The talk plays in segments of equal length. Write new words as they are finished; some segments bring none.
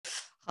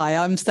Hi,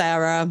 I'm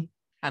Sarah.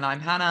 And I'm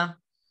Hannah.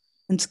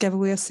 And together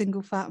we are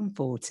Single, Fat and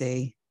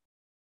 40.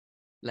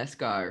 Let's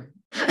go.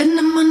 And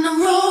I'm on a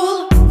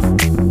roll.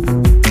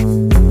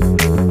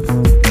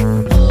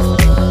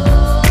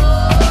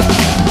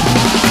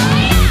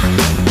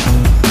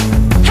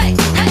 Hey,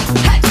 hey,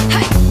 hey,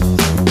 hey.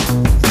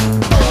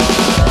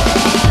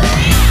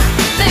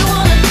 They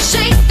wanna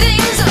shake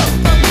things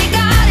up, but we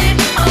got it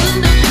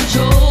under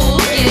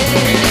control,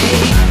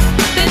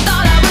 yeah. They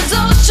thought I was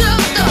all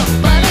shook up,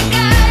 but I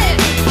got it.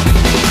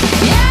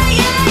 Yeah,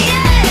 yeah,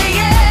 yeah,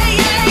 yeah,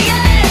 yeah,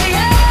 yeah,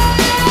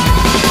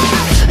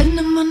 yeah. And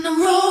I'm on a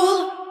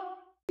roll.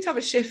 We have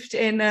a shift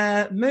in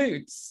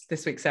moods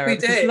this week, Sarah. We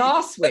because do.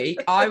 last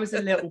week I was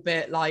a little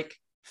bit like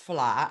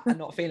flat and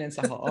not feeling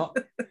so hot.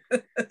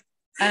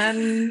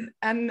 And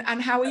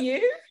how are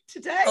you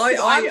today?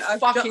 I'm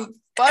fucking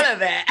full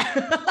of it.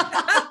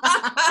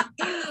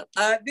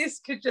 This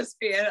could just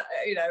be at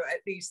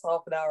least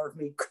half an hour of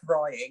me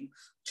crying.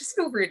 Just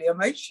feel really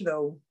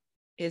emotional.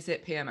 Is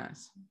it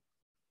PMS?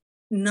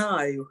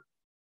 No.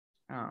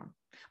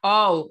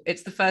 Oh,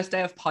 it's the first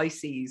day of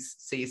Pisces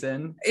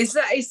season. Is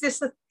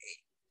this a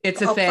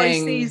It's a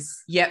thing.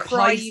 Pisces Yeah,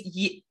 cry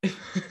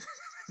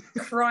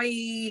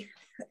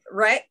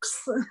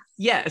Rex?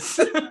 Yes.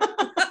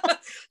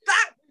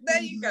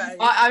 There you go.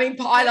 I mean,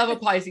 I love a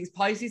Pisces.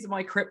 Pisces are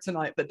my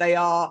kryptonite, but they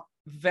are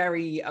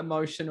very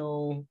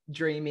emotional,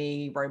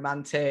 dreamy,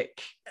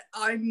 romantic.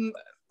 I'm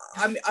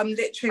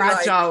literally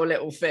fragile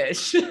little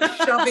fish.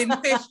 shoving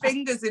fish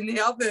fingers in the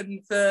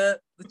oven for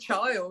the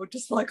child,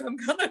 just like I'm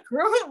gonna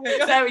cry.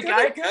 There we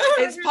go.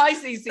 It's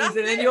Pisces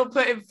season, and you're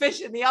putting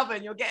fish in the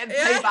oven. You're getting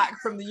payback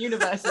from the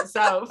universe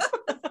itself.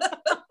 And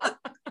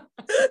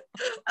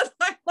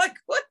I'm like,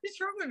 what is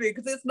wrong with me?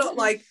 Because it's not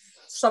like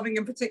something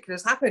in particular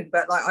has happened,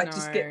 but like I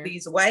just get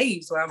these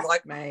waves where I'm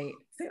like, mate,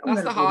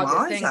 that's the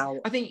hardest thing.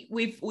 I think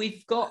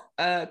we've got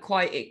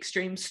quite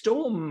extreme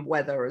storm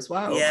weather as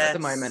well at the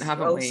moment,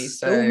 haven't we?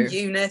 Storm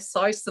Eunice.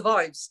 I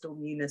survived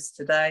Storm Eunice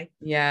today.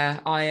 Yeah,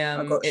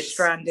 I got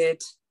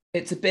stranded.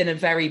 It's been a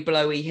very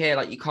blowy here.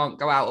 Like you can't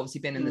go out,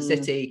 obviously being in the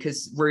city,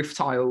 because roof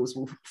tiles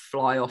will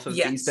fly off of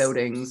these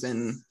buildings,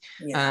 and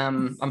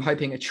I'm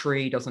hoping a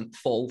tree doesn't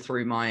fall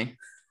through my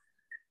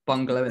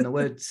bungalow in the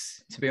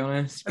woods, to be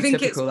honest. I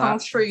think it's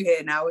passed through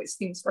here now. It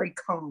seems very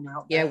calm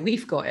out there. Yeah,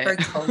 we've got it. Very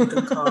cold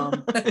and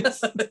calm.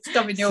 It's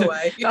coming your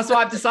way. That's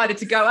why I've decided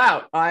to go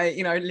out. I,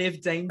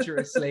 live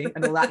dangerously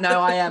and all that. No,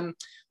 I am.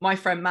 My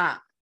friend Matt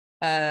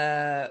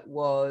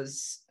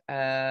was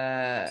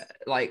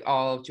like,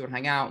 oh, do you want to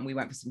hang out? And we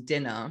went for some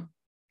dinner.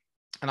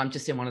 And I'm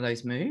just in one of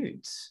those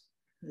moods.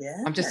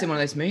 Yeah. I'm just in one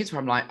of those moods where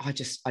I'm like, I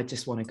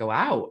just want to go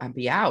out and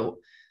be out.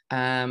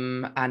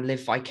 And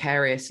live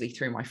vicariously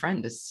through my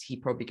friend as he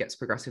probably gets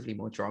progressively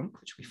more drunk,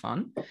 which will be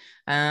fun.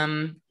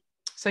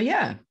 So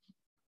yeah,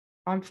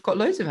 I've got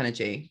loads of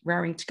energy,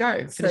 raring to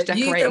go. Finished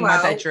decorating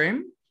my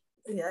bedroom.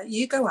 Yeah,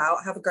 you go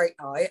out, have a great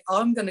night.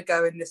 I'm gonna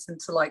go and listen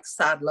to like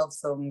sad love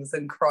songs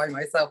and cry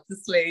myself to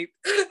sleep.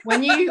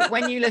 When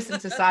you listen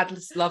to sad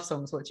love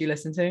songs, what do you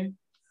listen to?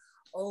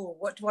 Oh,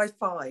 what do I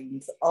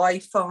find? I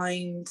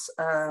find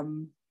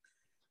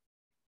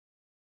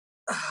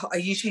I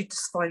usually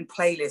just find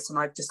playlists, and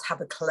I just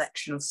have a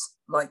collection of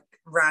like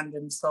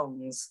random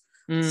songs.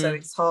 So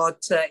it's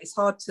hard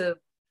to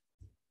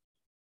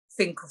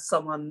think of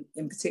someone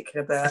in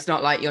particular. But it's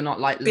not like you're not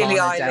like Billie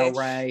Lana Eilish. Del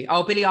Rey.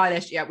 Oh, Billie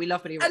Eilish. Yeah, we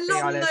love Billie Eilish.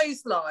 Along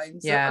those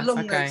lines. Yeah,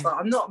 along those lines.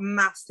 I'm not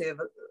massive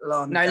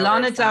Lana. No, Del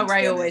Lana Rey Del fan,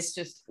 Rey always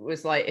just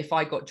was like, if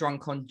I got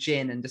drunk on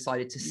gin and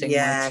decided to sing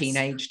my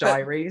teenage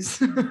diaries.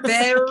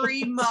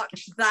 Very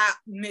much that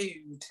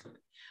mood.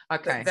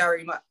 Okay. But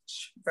very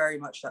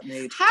much that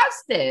mood. Has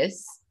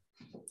this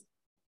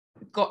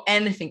got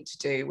anything to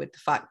do with the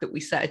fact that we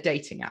set a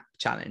dating app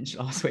challenge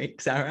last week,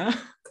 Sarah?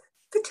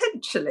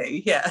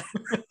 Potentially, yeah.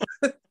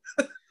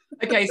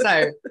 Okay,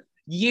 so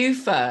you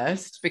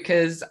first,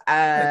 because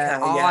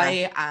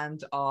I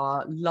and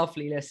our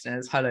lovely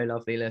listeners, hello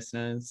lovely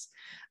listeners,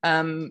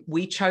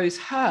 we chose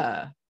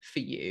her for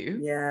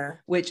you. Yeah.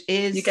 Which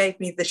is, you gave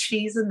me the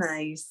she's and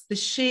theys. The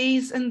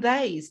she's and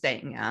theys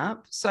dating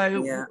app.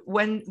 So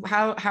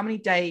how many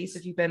days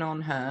have you been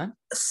on her?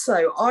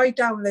 So I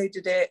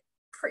downloaded it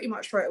pretty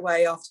much right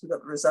away after we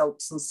got the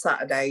results on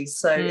Saturday.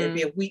 So it'll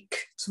be a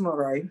week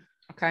tomorrow.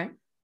 Okay.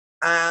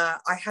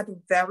 I had a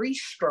very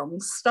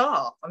strong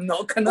start. I'm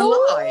not gonna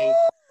lie.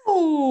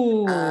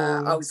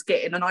 I was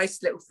getting a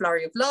nice little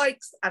flurry of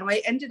likes, and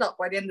I ended up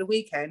by the end of the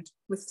weekend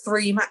with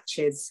 3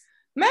 matches.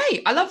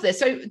 Mate, I love this.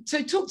 So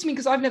talk to me,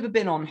 because I've never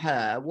been on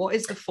her. What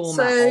is the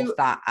format of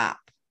that app?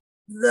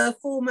 The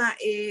format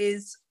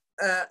is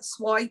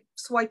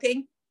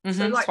swiping.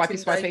 So like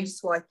swiping.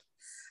 Swipe.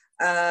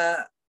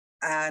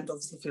 And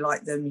obviously if you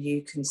like them,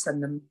 you can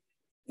send them,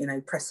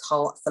 press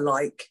heart for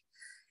like.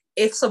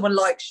 If someone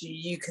likes you,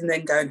 you can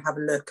then go and have a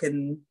look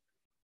and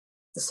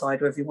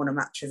decide whether you want to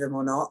match with them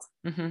or not.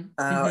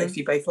 If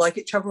you both like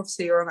each other,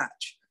 obviously you're a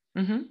match.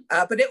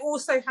 But it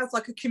also has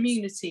like a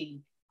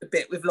community a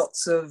bit with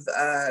lots of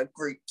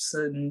groups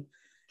and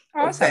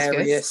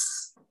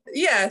various.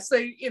 Yeah, so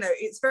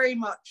it's very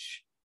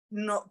much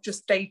not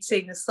just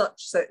dating as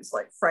such, so it's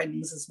like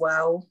friends as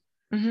well.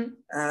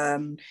 Yeah,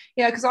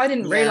 because I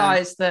didn't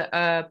realize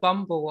that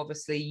Bumble,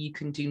 obviously you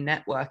can do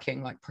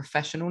networking, like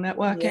professional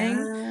networking,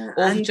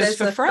 or and just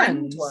for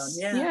friends.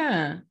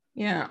 One.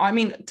 Yeah. I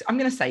mean, I'm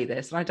going to say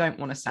this, and I don't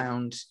want to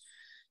sound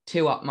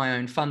too up my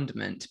own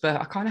fundament, but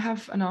I kind of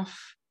have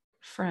enough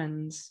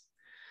friends.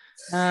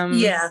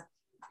 Yeah,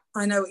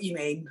 I know what you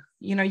mean.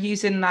 You know,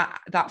 using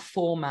that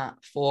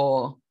format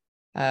for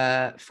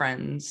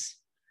friends.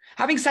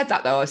 Having said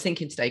that, though, I was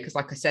thinking today, because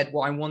like I said,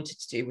 what I wanted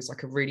to do was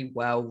like a really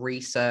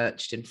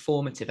well-researched,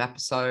 informative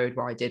episode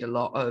where I did a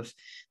lot of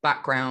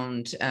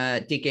background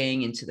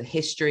digging into the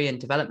history and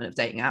development of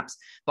dating apps,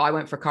 but I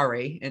went for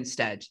curry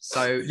instead.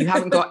 So you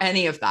haven't got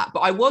any of that.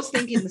 But I was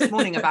thinking this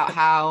morning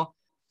about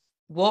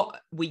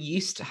what we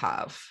used to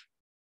have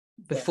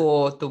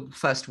before the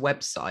first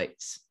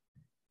websites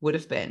would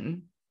have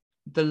been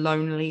the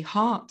Lonely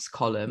Hearts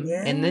column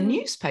in the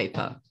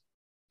newspaper.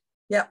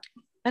 Yep.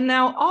 And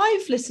now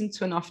I've listened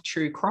to enough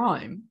true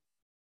crime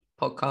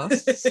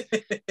podcasts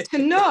to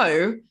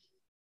know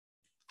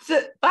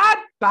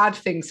that bad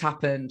things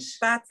happened.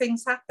 Bad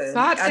things happened.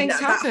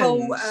 That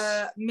whole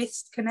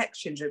missed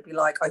connections would be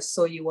like, I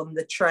saw you on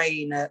the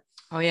train at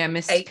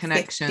missed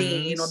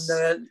connections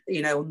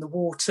on the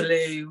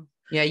Waterloo.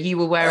 Yeah, you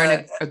were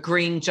wearing a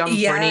green jumper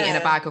and eating a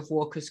bag of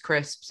Walker's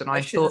crisps, and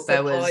I thought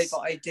there was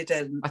but I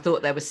didn't. I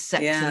thought there was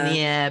sex in the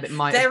air, but it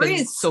might have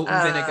been salt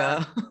and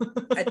vinegar.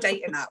 A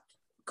dating app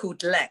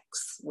called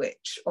Lex,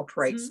 which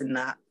operates in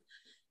that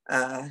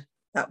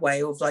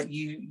way of like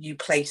you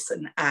place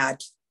an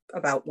ad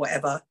about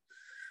whatever,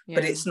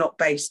 but it's not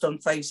based on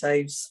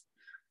photos.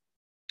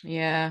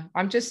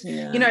 I'm just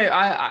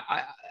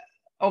I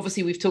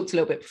obviously we've talked a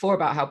little bit before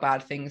about how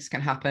bad things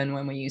can happen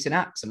when we're using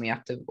apps, and we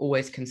have to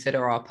always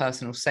consider our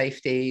personal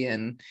safety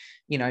and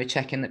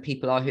checking that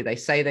people are who they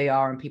say they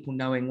are and people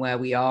knowing where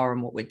we are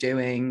and what we're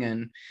doing.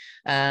 And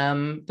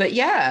but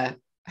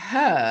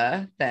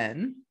her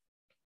then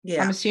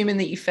I'm assuming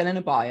that you fill in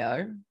a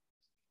bio,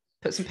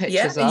 put some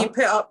pictures up. And you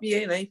put up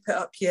your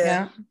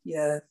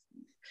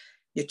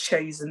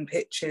chosen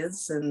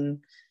pictures and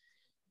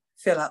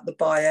fill out the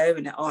bio,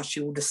 and it asks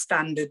you all the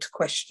standard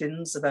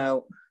questions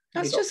about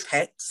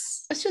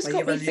pets. It's just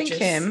got me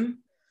thinking,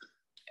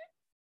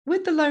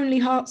 with the Lonely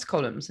Hearts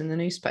columns in the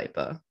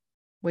newspaper,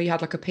 where you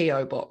had like a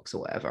PO box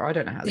or whatever, I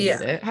don't know how they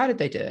did it. How did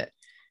they do it?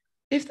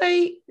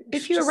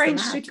 If you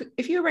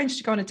arranged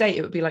to go on a date,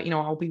 it would be like,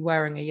 I'll be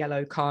wearing a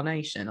yellow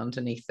carnation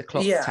underneath the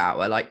clock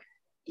tower. Like,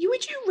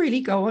 would you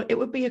really go on? It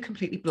would be a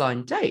completely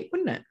blind date,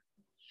 wouldn't it?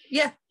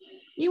 Yeah.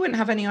 You wouldn't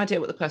have any idea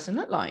what the person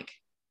looked like.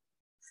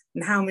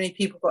 And how many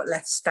people got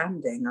left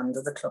standing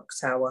under the clock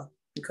tower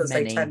because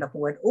they turned up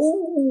and went,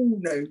 oh,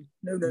 no.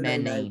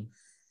 Many.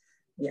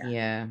 No.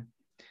 Yeah.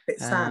 Bit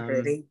sad,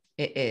 really.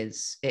 It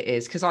is.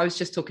 Because I was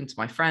just talking to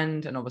my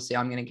friend, and obviously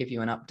I'm going to give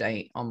you an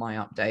update on my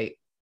update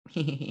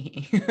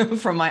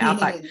from my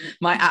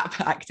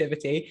app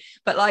activity.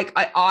 But like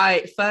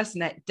I first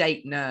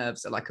date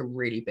nerves are like a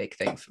really big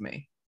thing for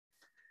me.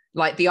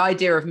 Like the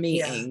idea of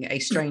meeting a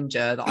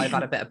stranger that I've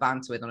had a bit of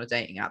banter with on a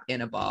dating app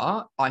in a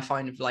bar, I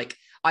find like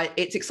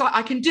it's exciting.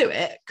 I can do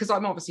it because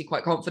I'm obviously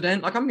quite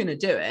confident, like I'm going to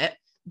do it.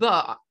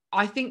 But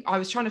I think I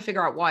was trying to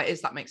figure out why it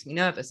is that makes me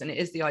nervous. And it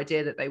is the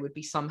idea that they would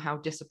be somehow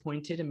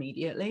disappointed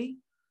immediately.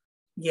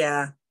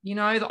 Yeah.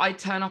 That I'd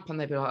turn up and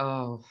they'd be like,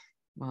 oh,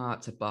 well,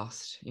 it's a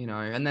bust,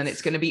 and then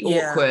it's going to be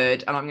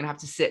awkward, and I'm going to have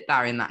to sit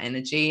there in that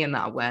energy and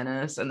that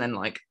awareness, and then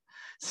like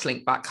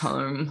slink back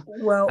home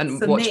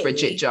and watch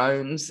Bridget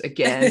Jones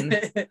again.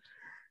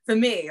 For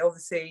me,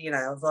 obviously,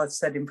 as I've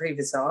said in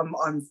previous,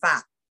 I'm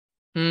fat.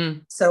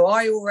 So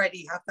I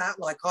already have that,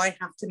 like I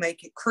have to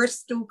make it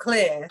crystal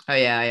clear. Oh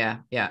yeah.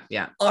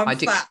 I'm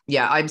fat.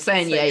 Yeah, I'm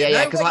saying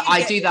so because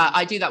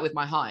I do that with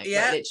my height,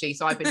 like, literally.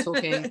 So I've been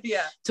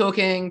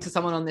talking to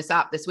someone on this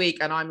app this week,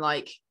 and I'm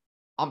like,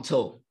 I'm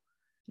tall.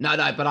 No,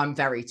 but I'm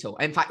very tall.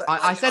 In fact,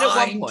 I said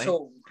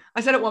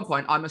at one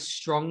point, I'm a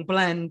strong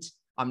blend.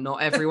 I'm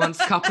not everyone's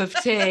cup of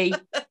tea.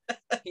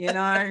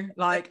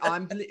 Like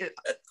I'm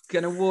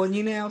gonna warn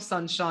you now,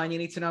 sunshine. You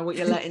need to know what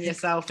you're letting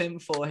yourself in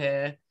for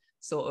here.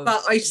 Sort of.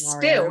 But I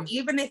still,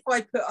 even if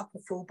I put up a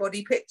full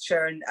body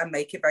picture and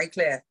make it very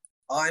clear,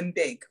 I'm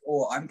big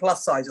or I'm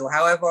plus size or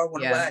however I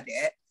want to word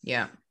it.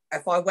 Yeah.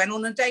 If I went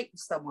on a date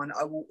with someone,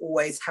 I will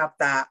always have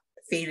that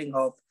feeling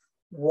of,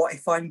 what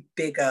if I'm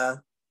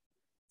bigger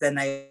than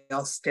they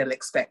are still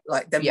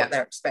what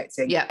they're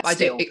expecting? Yeah, I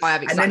do. I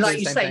have exactly. And then, like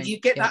you say, thing. You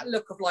get that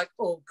look of like,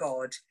 oh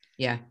God.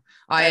 Yeah,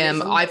 I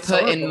am. I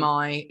put in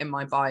my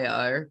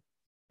bio,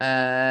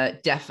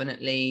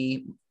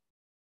 definitely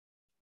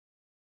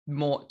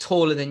more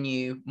taller than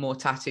you, more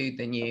tattooed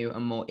than you,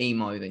 and more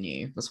emo than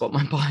you. That's what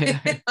my bio.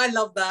 I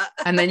love that.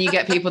 And then you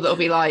get people that'll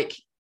be like,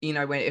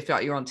 if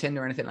like you're on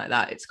Tinder or anything like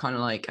that, it's kind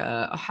of like,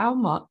 how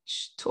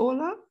much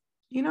taller?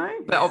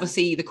 But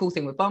obviously the cool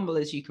thing with Bumble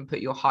is you can put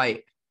your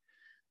height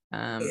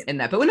in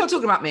there. But we're not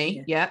talking about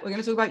me yet. We're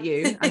going to talk about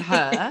you and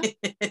her.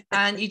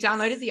 And you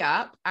downloaded the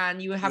app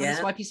and you were having a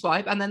swipey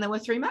swipe, and then there were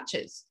 3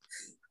 matches.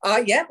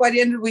 Yeah, by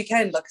the end of the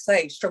weekend, like I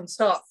say, strong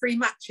start, 3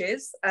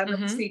 matches. And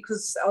obviously,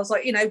 because I was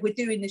like, we're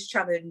doing this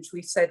challenge,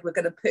 we said we're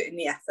going to put in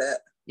the effort.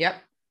 Yep.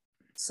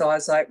 So I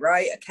was like,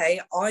 right, okay,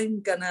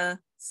 I'm going to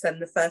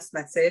send the first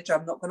message.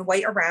 I'm not going to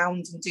wait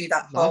around and do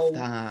that Love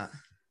that.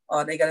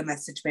 Are they going to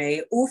message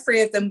me? All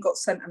 3 of them got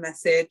sent a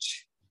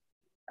message.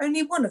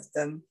 Only one of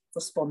them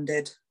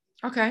responded.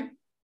 Okay.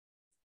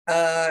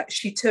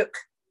 She took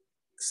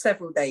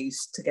several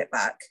days to get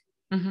back.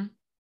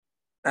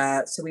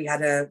 So we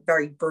had a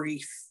very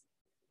brief,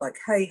 like,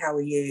 hey, how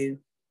are you?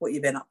 What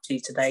you been up to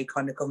today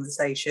kind of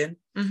conversation.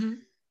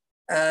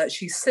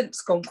 She's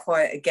since gone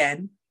quiet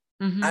again.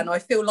 And I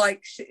feel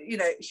like,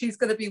 she's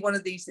going to be one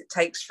of these that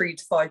takes 3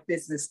 to 5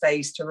 business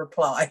days to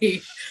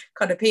reply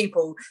kind of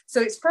people.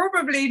 So it's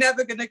probably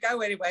never going to go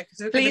anywhere.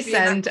 Please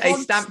send a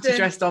stamped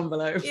addressed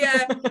envelope.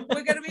 Yeah,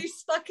 we're going to be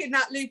stuck in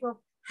that loop of,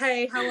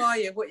 hey, how are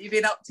you? What you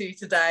been up to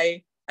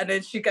today? And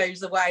then she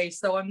goes away.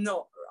 So I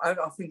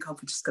think I'm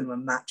just going to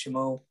match them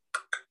all.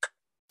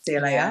 See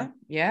you later.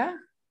 Yeah.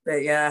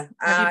 But yeah.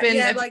 Have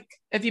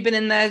you been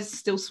in there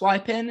still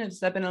swiping? Has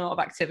there been a lot of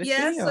activity?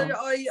 Yeah, so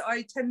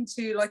I tend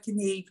to, like, in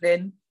the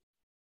evening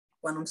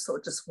when I'm sort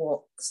of just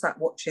sat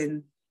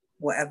watching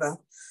whatever,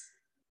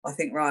 I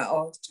think, right,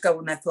 I'll go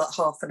on there for like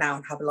half an hour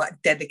and have a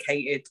like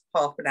dedicated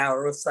half an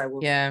hour or so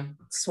of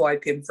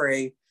swiping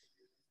through.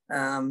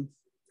 And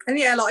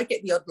yeah, like I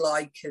get the odd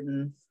like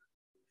and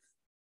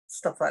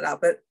stuff like that.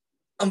 But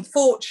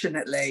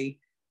unfortunately,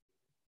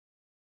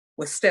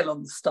 we're still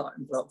on the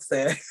starting blocks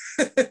there.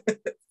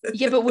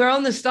 Yeah, but we're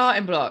on the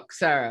starting block,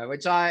 Sarah,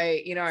 which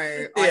I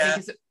think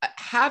is,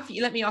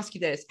 let me ask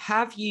you this,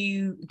 have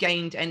you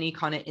gained any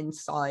kind of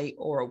insight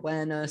or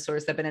awareness, or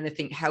has there been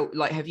anything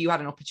have you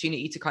had an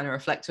opportunity to kind of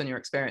reflect on your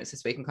experience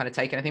this week and kind of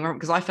take anything from it?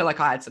 Because I feel like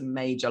I had some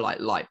major like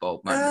light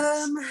bulb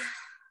moments.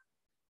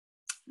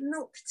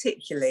 Not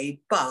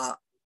particularly, but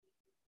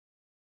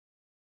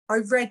I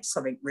read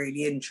something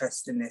really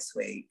interesting this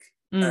week.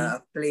 I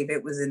believe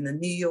it was in the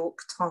New York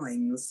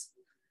Times,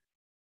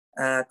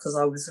 because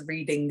I was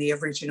reading the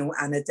original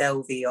Anna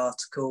Delvey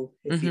article,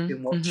 if you've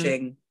been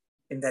watching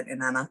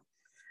Inventing Anna.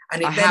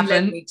 And it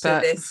led me to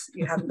this.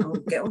 You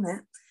haven't, get on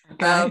it.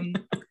 Okay.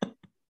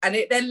 And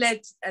it then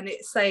and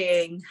it's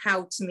saying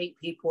how to meet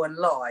people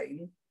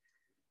online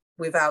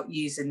without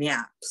using the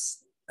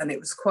apps. And it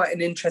was quite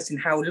an interesting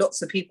how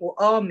lots of people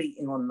are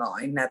meeting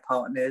online, their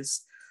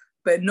partners,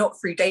 but not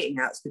through dating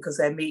apps, because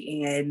they're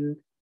meeting in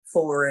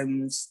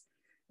forums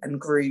and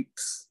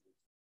groups,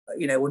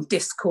 on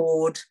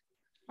Discord,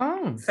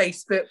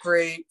 Facebook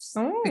groups,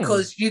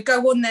 because you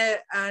go on there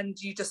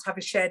and you just have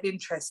a shared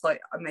interest,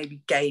 like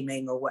maybe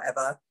gaming or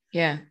whatever.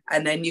 Yeah.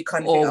 And then you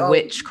kind of think,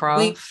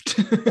 witchcraft.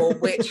 Or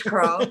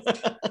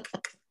witchcraft.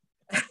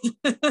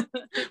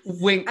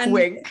 Wink,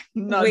 wink,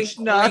 nudge,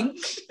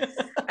 nudge.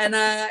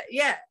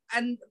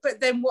 And but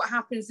then what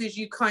happens is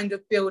you kind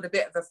of build a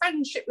bit of a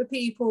friendship with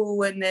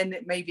people, and then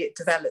maybe it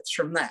develops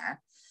from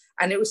there.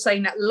 And it was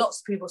saying that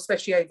lots of people,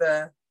 especially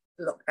over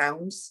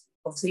lockdowns,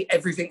 obviously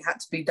everything had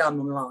to be done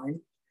online.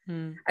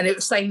 And it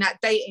was saying that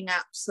dating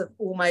apps have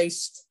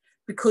almost,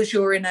 because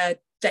you're in a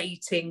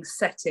dating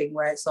setting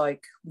where it's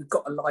like, we've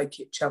got to like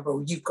each other,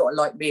 or you've got to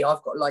like me,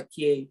 I've got to like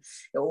you,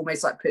 it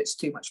almost like puts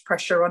too much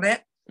pressure on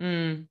it.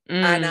 And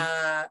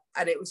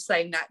it was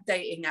saying that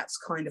dating apps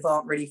kind of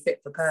aren't really fit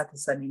for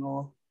purpose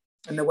anymore,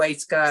 and the way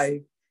to go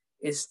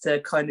is to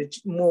kind of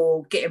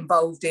more get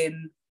involved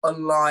in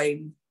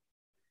online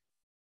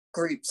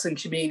groups and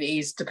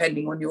communities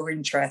depending on your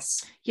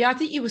interests. Yeah, I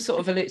think you were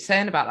sort of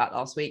saying about that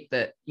last week,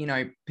 that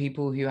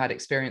people who had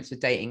experience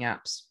with dating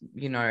apps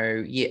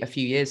a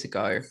few years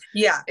ago,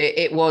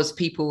 it was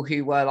people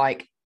who were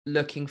like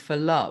looking for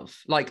love,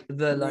 like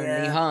the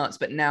lonely hearts,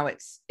 but now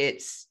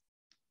it's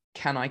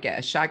can I get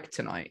a shag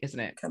tonight, isn't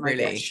it? Can I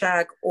get a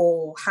shag,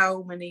 or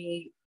how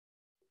many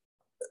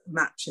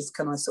matches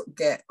can I sort of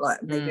get,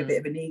 like maybe a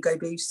bit of an ego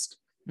boost.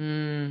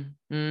 Yeah,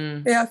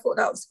 I thought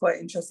that was quite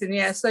interesting.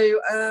 Yeah, so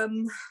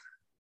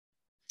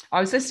I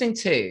was listening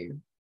to,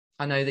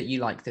 I know that you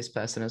like this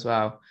person as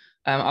well,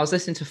 I was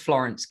listening to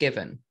Florence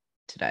Given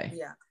today,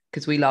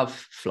 because we love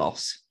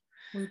Floss.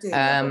 We do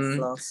love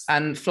Floss.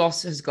 And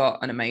Floss has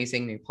got an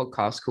amazing new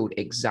podcast called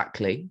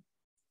Exactly.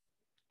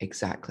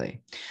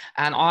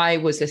 And I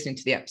was listening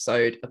to the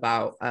episode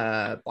about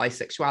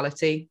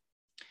bisexuality.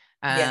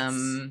 Yes,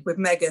 with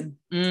Megan.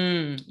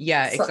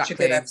 Such a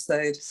good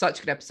episode. Such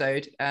a good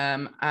episode.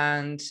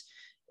 And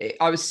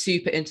I was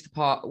super into the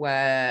part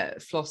where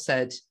Floss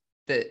said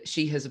that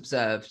she has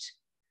observed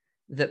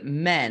that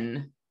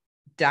men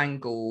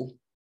dangle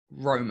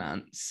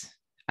romance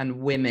and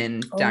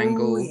women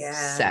dangle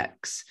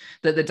sex,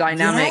 that the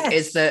dynamic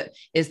is that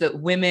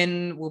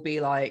women will be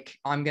like,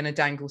 I'm gonna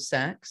dangle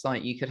sex,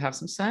 like you could have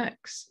some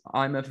sex,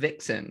 I'm a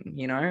vixen,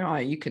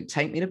 you can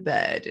take me to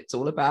bed, it's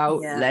all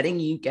about letting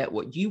you get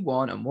what you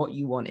want, and what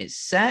you want is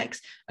sex.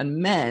 And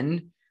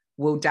men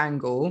will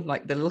dangle,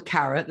 like the little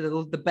carrot,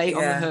 the bait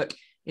on the hook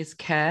is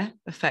care,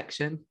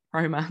 affection,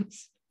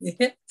 romance.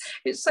 Yeah,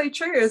 it's so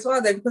true as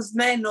well though, because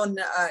men on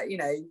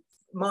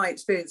my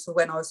experience of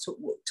when I was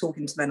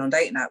talking to men on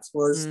dating apps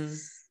was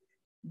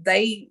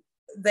they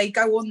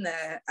go on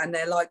there and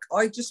they're like,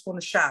 I just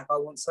want to shag, I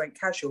want something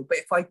casual. But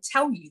if I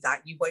tell you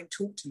that, you won't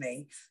talk to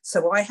me.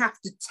 So I have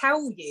to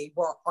tell you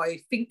what I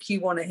think you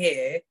want to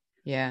hear.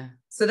 Yeah.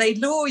 So they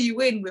lure you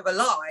in with a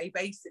lie,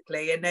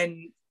 basically, and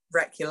then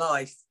wreck your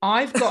life.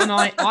 I've got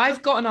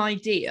an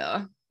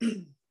idea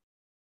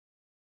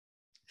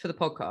for the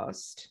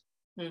podcast.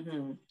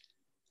 Mm-hmm.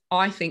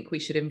 I think we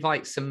should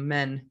invite some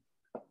men.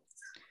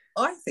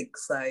 I think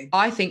so.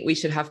 I think we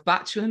should have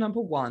Bachelor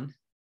number 1,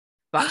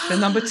 Bachelor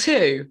number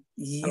 2,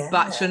 and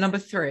Bachelor number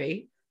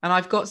 3. And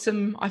I've got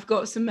some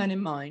men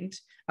in mind,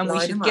 and we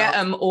should get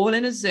them all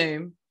in a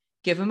Zoom,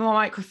 give them a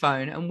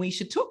microphone, and we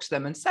should talk to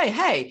them and say,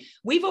 hey,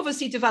 we've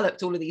obviously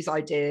developed all of these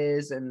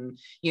ideas and,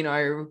 you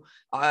know,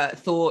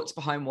 thoughts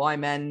behind why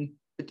men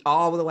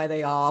are the way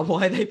they are,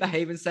 why they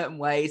behave in certain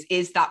ways.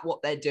 Is that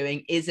what they're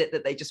doing? Is it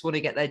that they just want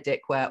to get their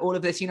dick wet? All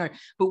of this, you know,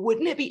 but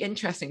wouldn't it be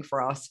interesting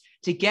for us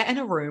to get in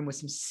a room with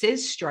some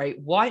cis straight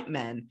white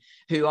men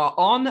who are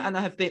on and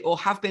have been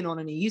on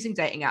and are using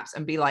dating apps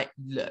and be like,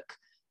 look,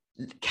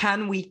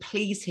 can we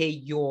please hear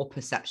your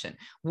perception?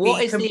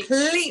 What is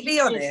completely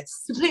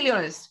honest? Completely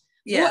honest.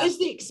 Yeah. What is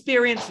the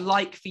experience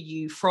like for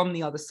you from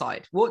the other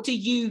side? What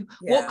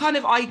kind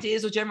of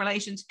ideas or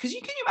generations? Because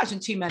can you imagine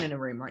 2 men in a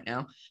room right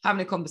now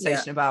having a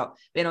conversation about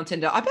being on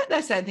Tinder? I bet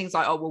they're saying things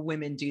like, oh, well,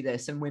 women do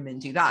this and women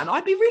do that. And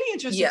I'd be really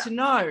interested to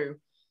know,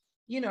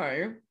 you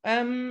know,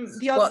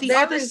 the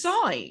other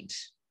side,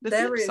 the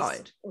flip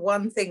side.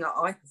 One thing that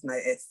I have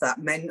noticed that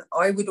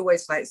I would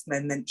always notice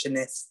men mention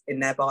this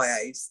in their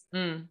bios.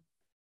 And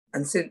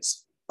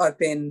since I've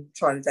been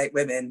trying to date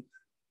women,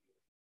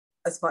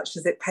 as much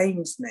as it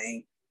pains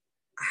me,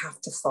 I have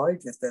to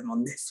side with them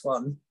on this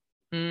one.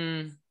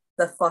 The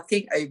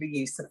fucking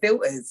overuse of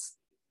filters.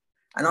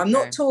 And I'm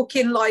not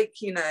talking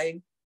like, you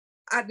know,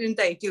 at the end of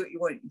the day, do what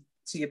you want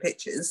to your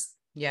pictures.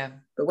 Yeah.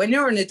 But when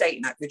you're on a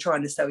dating app, you're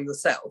trying to sell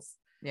yourself.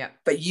 Yeah.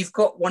 But you've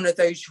got one of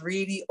those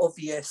really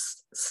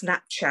obvious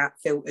Snapchat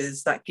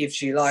filters that gives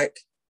you like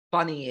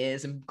bunny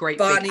ears and great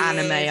big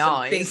anime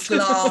eyes. Big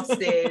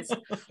glasses.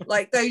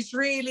 Like those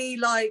really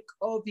like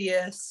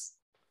obvious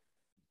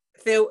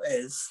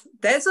filters.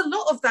 There's a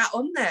lot of that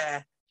on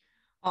there.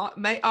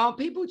 Aren't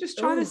people just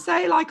trying to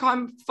say like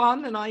I'm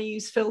fun and I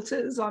use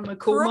filters, I'm a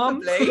cool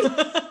mum?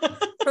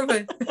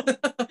 Probably.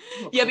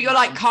 Yeah, but you're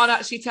like, can't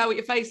actually tell what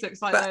your face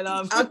looks like though,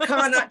 love. I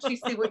can't actually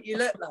see what you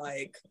look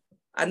like.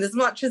 And as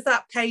much as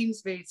that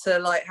pains me to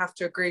like have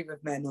to agree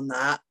with men on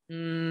that,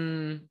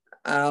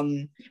 well,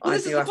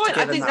 this is the point.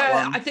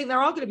 I think there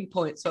are going to be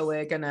points where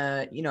we're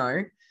gonna, you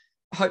know,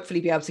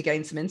 hopefully be able to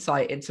gain some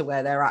insight into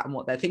where they're at and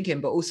what they're thinking,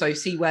 but also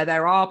see where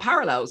there are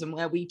parallels and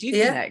where we do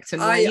connect.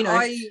 And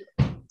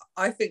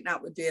I think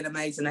that would be an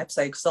amazing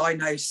episode, because I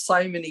know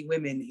so many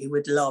women who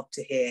would love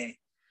to hear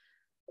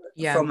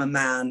from a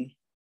man,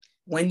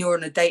 when you're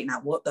on a date now,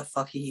 what the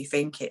fuck are you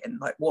thinking?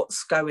 Like,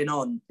 what's going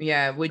on?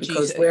 Yeah, would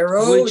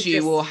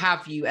you or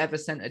have you ever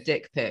sent a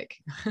dick pic?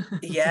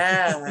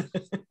 Yeah.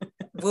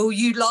 Will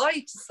you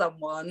lie to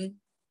someone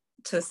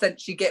to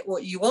essentially get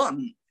what you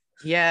want?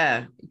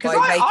 Yeah, because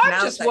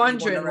I'm just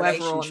wondering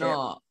whether or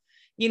not,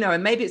 you know,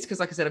 and maybe it's because,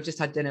 like I said, I've just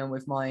had dinner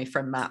with my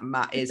friend Matt.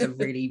 Matt is a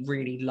really,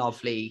 really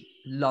lovely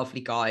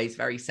guy. He's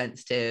very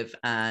sensitive.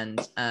 And,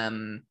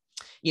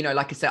 you know,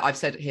 like I said, I've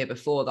said here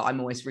before that I'm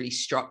always really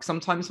struck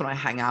sometimes when I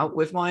hang out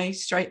with my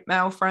straight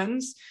male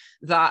friends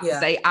that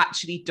they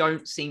actually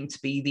don't seem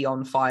to be the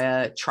on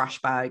fire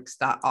trash bags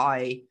that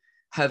I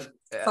have.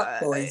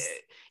 Fuckboys.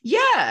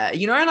 Yeah,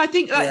 you know, and I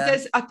think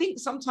that I think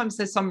sometimes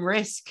there's some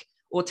risk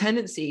or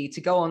tendency to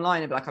go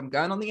online and be like, I'm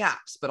going on the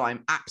apps, but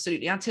I'm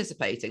absolutely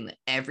anticipating that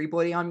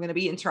everybody I'm going to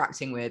be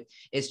interacting with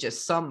is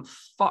just some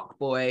fuck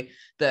boy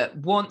that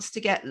wants to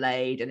get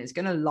laid and is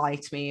going to lie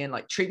to me and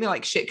like treat me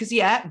like shit. Because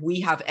we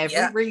have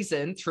every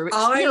reason through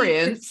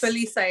experience. I could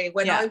fully say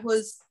when I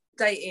was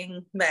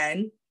dating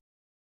men,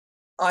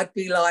 I'd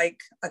be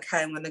like,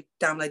 okay, I'm going to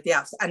download the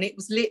apps. And it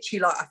was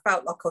literally like, I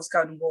felt like I was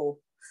going to war.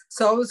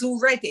 So I was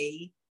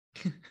already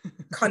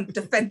kind of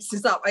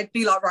defenses up. I'd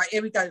be like, right,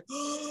 here we go.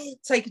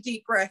 Take a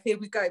deep breath, here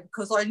we go,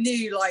 because I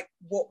knew like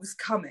what was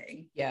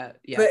coming. Yeah.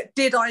 But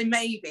did I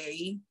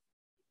maybe,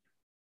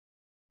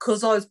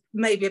 because I was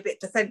maybe a bit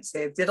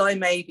defensive, did I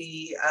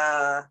maybe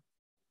how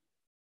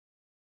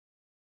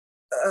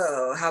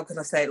can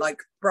I say it, like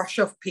brush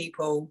off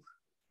people,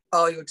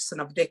 oh, you're just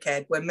another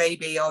dickhead, when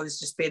maybe I was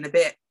just being a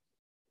bit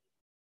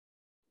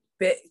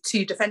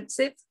too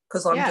defensive,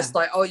 because I'm just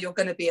like, oh, you're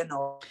going to be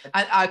annoyed.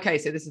 Okay,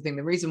 so this is the thing.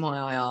 The reason why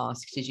I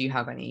asked, did you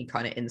have any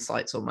kind of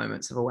insights or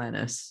moments of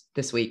awareness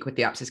this week with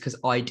the apps, is because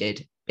I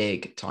did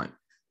big time.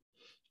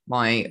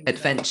 My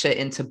adventure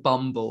into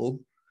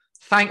Bumble.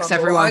 Thanks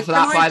everyone for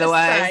that, by the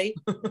way.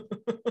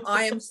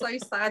 I am so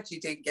sad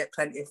you didn't get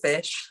Plenty of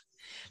Fish.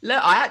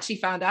 Look, I actually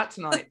found out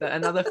tonight that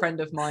another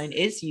friend of mine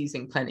is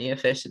using Plenty of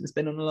Fish and has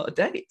been on a lot of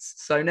dates.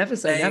 So never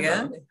say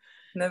never.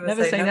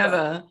 Never say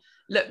never.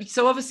 Look,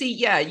 so obviously,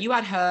 you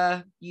had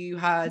her, you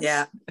had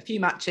a few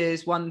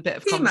matches, one bit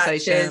of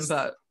conversation,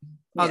 but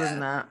other than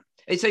that.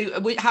 So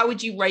how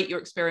would you rate your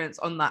experience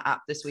on that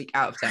app this week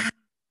out of 10?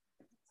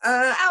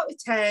 Out of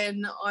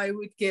 10, I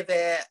would give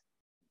it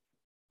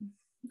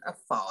a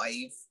 5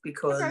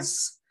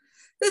 because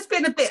there's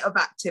been a bit of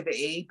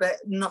activity, but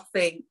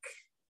nothing,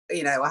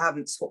 you know, I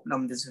haven't swapped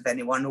numbers with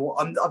anyone,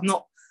 or I've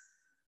not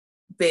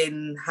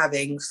been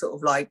having sort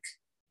of like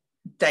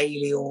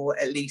daily or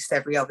at least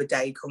every other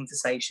day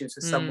conversations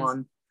with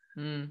someone.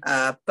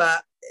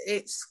 But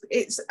it's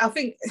I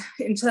think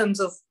in terms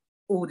of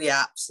all the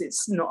apps,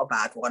 it's not a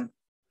bad one.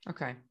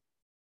 Okay.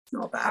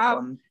 Not a bad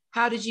one.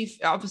 How did you,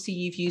 obviously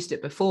you've used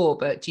it before,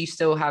 but do you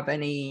still have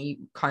any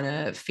kind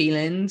of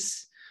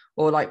feelings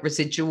or like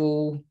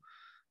residual,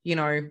 you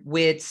know,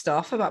 weird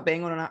stuff about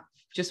being on an app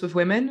just with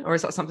women? Or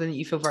is that something that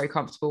you feel very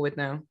comfortable with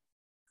now?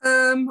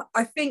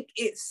 I think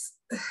it's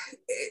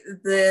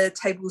the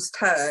tables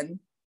turn,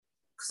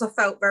 because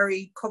I felt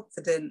very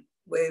confident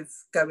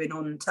with going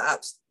on to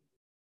apps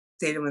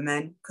dealing with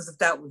men because I've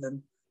dealt with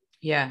them.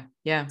 Yeah.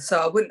 So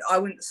I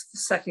wouldn't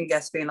second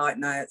guess being like,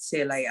 no, see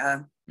you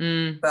later.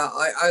 But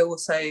I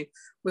also,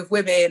 with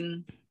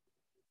women,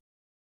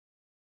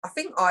 I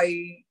think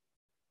I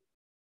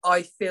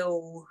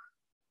feel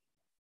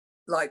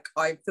like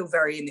I feel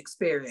very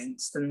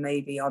inexperienced, and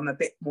maybe I'm a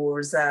bit more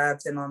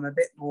reserved, and I'm a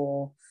bit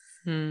more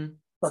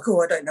like,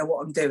 oh, I don't know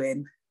what I'm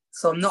doing.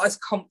 So I'm not as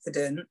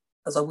confident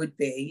as I would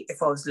be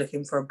if I was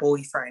looking for a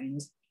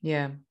boyfriend.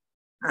 Yeah.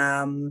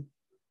 I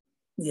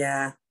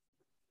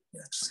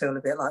just feel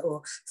a bit like,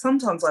 well,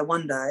 sometimes I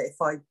wonder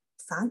if I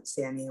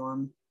fancy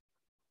anyone.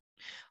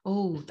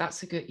 Oh,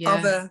 that's a good,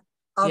 other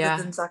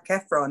than Zac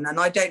Efron. And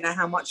I don't know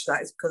how much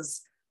that is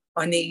because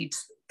I need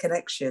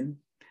connection.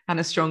 And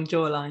a strong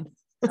jawline.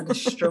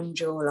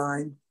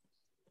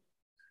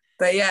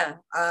 But yeah,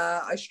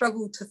 I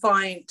struggle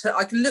I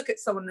can look at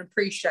someone and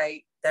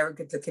appreciate they're a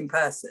good looking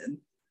person.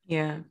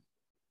 Yeah.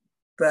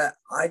 But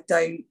I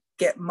don't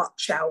get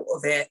much out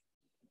of it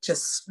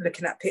just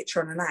looking at a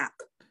picture on an app.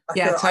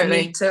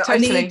 Totally. I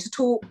need to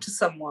talk to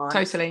someone.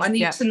 Totally. I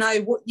need to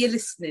know what you're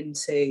listening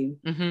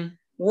to.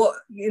 What,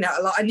 you know,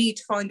 like I need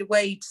to find a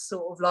way to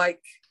sort of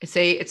like.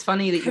 See, it's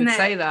funny that you would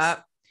say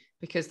that,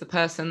 because the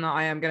person that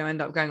I am going to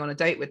end up going on a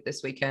date with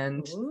this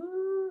weekend.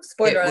 Ooh,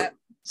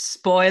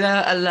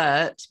 spoiler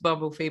alert,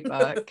 Bumble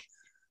feedback.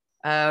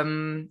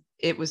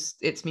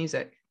 It's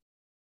music.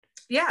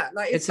 Yeah,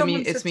 like it's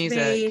music.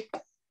 Me,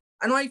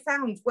 and I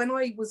found when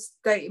I was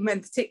dating men,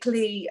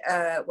 particularly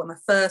when I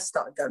first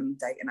started going on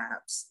dating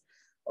apps,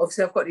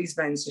 obviously I've got these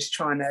men just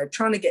trying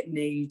to get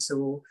nudes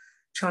or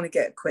trying to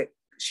get a quick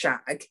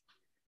shag,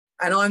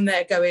 and I'm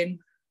there going,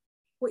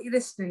 what are you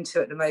listening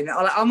to at the moment?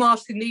 I'm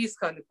asking these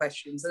kind of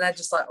questions, and they're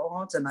just like, oh,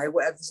 I don't know,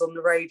 whatever's on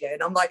the radio.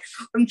 And I'm like,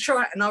 I'm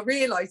trying, and I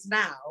realise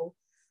now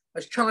I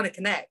was trying to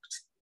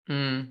connect.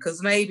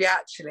 Because maybe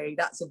actually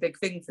that's a big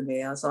thing for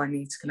me, as I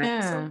need to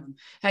connect with someone.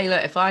 Hey,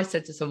 look, if I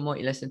said to someone what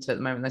you listen to at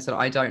the moment, they said,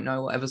 I don't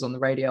know, whatever's on the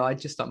radio, I'd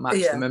just start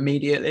matching them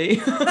immediately.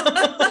 And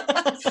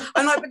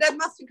like, but that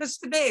must, because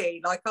to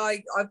me, like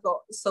I've got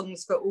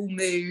songs for all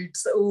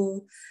moods,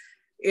 all,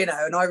 you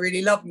know, and I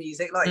really love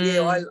music. Like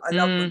you, I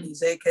love my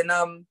music, and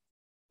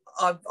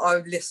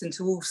I've listened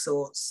to all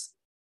sorts,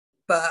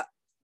 but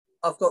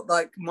I've got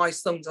like my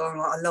songs. I'm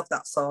like, I love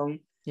that song.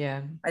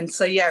 Yeah. And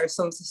so yeah, if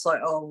someone's just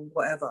like, oh,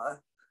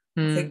 whatever.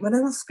 I think, well,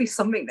 there must be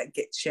something that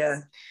gets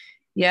you.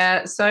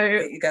 Yeah, so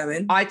get you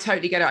going. I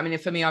totally get it. I mean,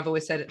 for me, I've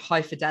always said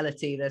high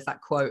fidelity. There's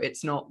that quote,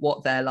 it's not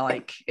what they're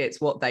like,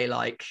 it's what they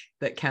like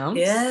that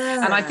counts.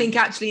 Yeah. And I think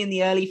actually in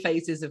the early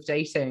phases of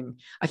dating,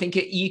 I think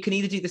you can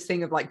either do this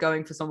thing of like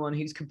going for someone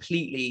who's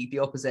completely the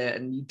opposite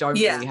and you don't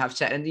really have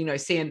chat, and, you know,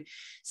 seeing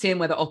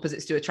whether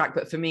opposites do attract.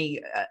 But for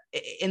me,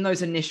 in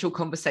those initial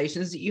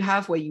conversations that you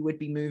have where you would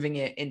be moving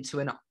it into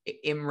an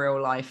in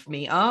real life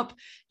meetup,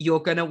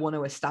 you're going to want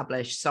to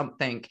establish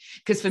something.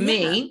 Because for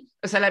me,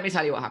 so let me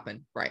tell you what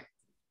happened. Right.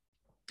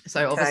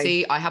 So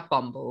obviously I have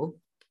Bumble,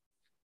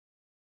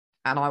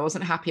 and I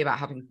wasn't happy about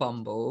having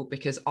Bumble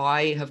because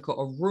I have got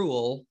a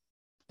rule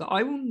that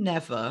I will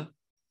never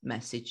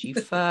message you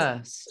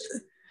first.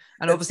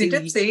 And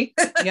obviously,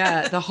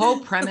 yeah, the whole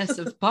premise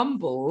of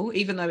Bumble,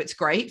 even though it's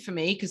great for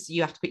me because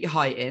you have to put your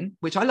height in,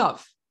 which I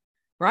love,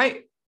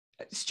 right?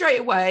 Straight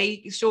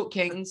away, short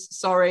kings,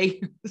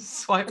 sorry,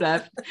 swipe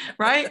left,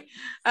 right?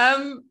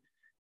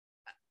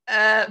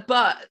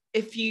 But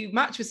if you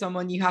match with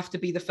someone, you have to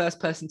be the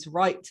first person to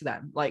write to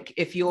them. Like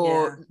if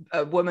you're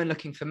a woman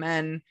looking for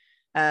men,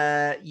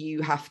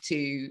 you have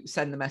to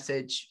send the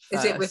message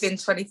first. Is it within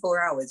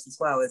 24 hours as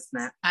well,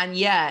 isn't it? And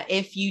yeah,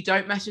 if you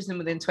don't message them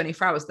within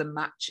 24 hours, the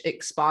match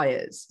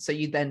expires. So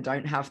you then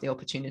don't have the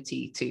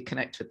opportunity to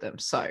connect with them.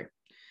 So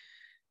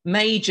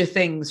major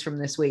things from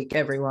this week,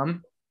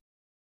 everyone.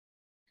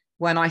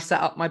 When I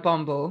set up my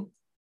Bumble,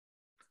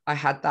 I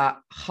had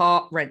that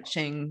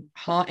heart-wrenching,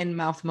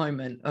 heart-in-mouth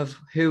moment of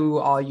who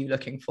are you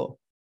looking for?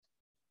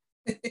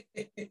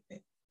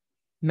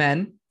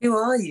 Men. Who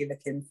are you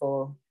looking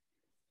for?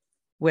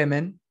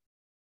 Women.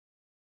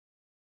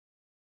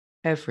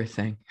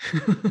 Everything.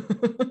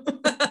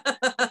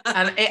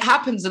 And it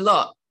happens a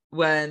lot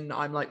when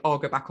I'm like, oh, I'll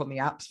go back on the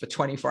apps for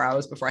 24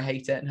 hours before I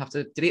hate it and have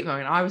to delete them.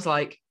 And I was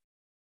like,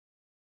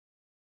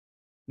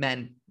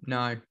 men,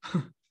 no.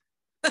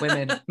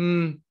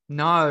 Women.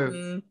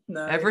 No.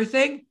 No.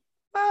 Everything?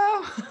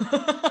 Well.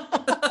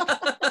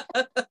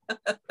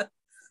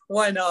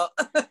 Why not?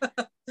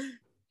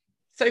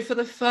 So for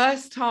the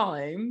first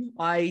time,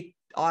 I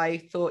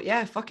thought,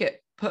 yeah, fuck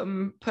it.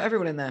 Put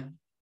everyone in there.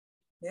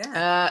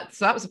 Yeah.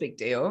 So that was a big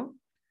deal.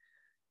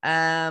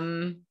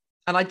 And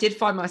I did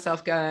find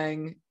myself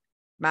going,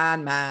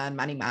 man.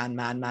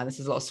 This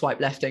is a lot of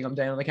swipe lefting I'm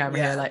doing on the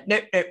camera here. Like,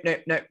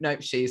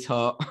 nope, she's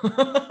hot.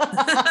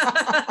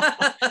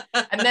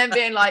 And then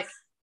being like,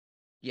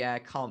 yeah,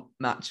 can't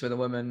match with a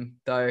woman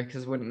though,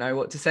 because I wouldn't know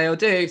what to say or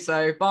do.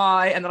 So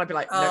bye. And then I'd be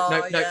like,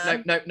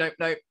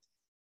 nope.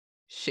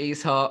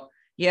 She's hot.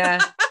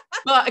 Yeah.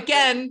 But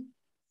again,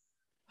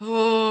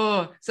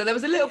 so there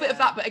was a little bit of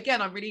that. But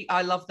again,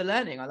 I love the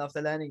learning. I love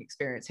the learning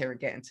experience here and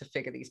getting to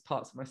figure these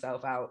parts of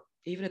myself out,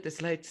 even at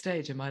this late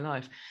stage in my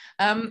life.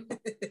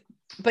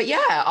 But yeah,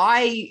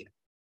 I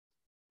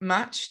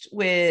matched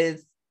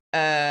with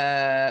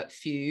a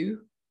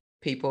few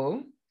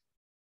people,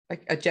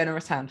 like a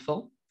generous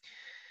handful.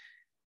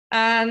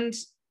 And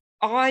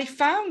I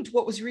found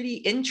what was really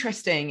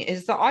interesting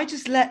is that I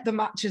just let the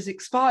matches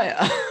expire.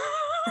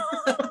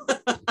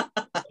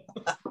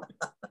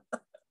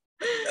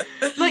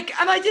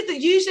 And I did that.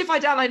 Usually if I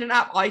download an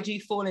app, I do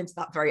fall into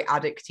that very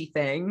addicty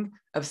thing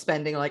of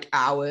spending like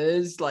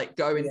hours, like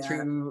going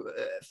through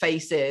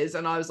faces.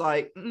 And I was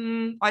like,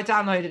 I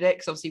downloaded it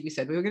because obviously we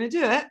said we were going to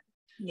do it.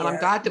 And I'm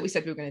glad that we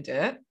said we were going to do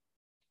it.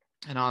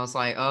 And I was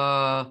like,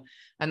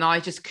 and I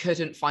just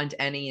couldn't find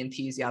any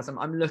enthusiasm.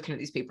 I'm looking at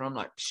these people and I'm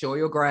like, sure,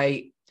 you're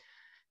great.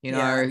 You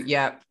know,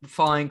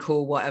 fine,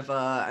 cool, whatever.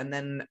 And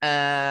then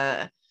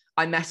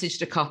I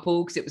messaged a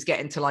couple because it was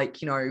getting to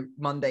like, you know,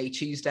 Monday,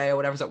 Tuesday or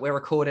whatever. It's like, we're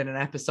recording an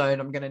episode.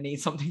 I'm going to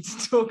need something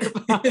to talk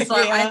about. It's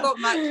like, I got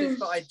matches,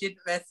 but I didn't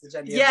message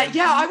any of them.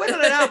 Yeah. I went on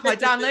an app, I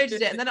downloaded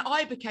it. And then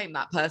I became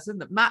that person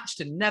that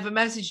matched and never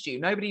messaged you.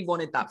 Nobody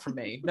wanted that from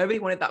me. Nobody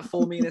wanted that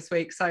for me this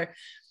week. So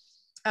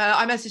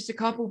I messaged a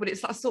couple, but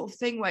it's that sort of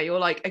thing where you're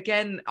like,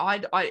 again,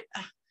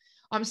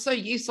 I'm so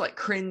used to like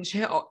cringe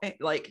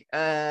like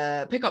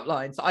pickup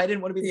lines. I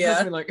didn't want to be the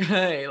person like,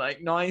 hey,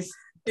 like nice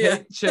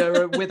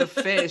picture with a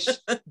fish,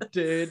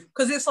 dude.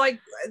 Because it's like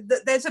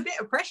there's a bit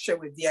of pressure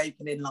with the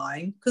opening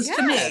line. Because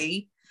to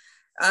me,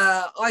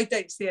 I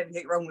don't see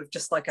anything wrong with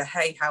just like a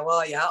hey, how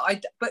are you?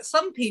 But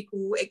some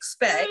people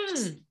expect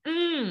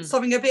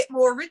something a bit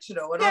more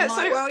original, and I'm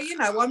like, well, you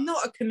know, I'm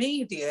not a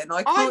comedian.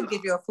 I can't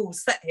give you a full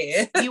set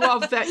here. You are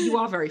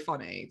very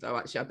funny, though.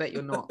 Actually, I bet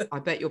you're not. I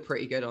bet you're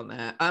pretty good on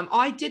there.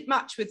 I did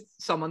match with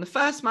someone. The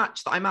first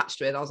match that I matched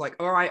with, I was like,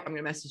 all right, I'm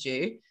gonna message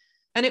you.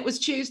 And it was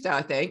Tuesday,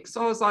 I think.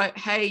 So I was like,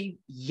 hey,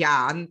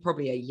 Jan,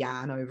 probably a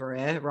Jan over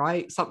here,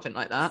 right? Something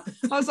like that.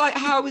 I was like,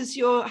 how was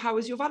your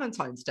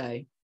Valentine's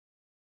Day?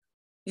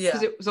 Yeah.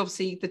 Because it was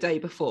obviously the day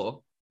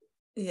before.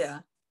 Yeah.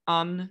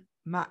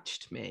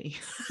 Unmatched me.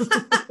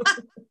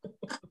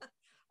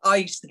 I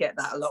used to get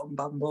that a lot on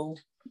Bumble.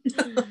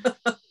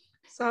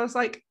 So I was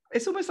like,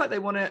 it's almost like they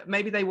want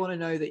to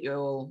know that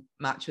you'll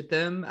match with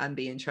them and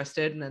be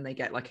interested. And then they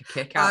get like a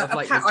kick out of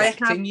like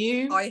rejecting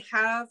you. I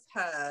have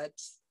heard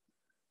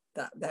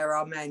that there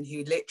are men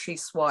who literally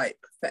swipe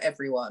for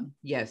everyone.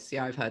 Yes,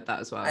 yeah, I've heard that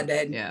as well. And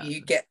then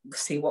you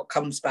see what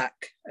comes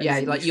back. Yeah,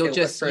 like you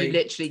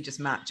literally just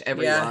match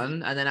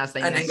everyone, and then as they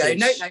message,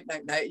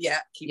 then go no,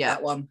 keep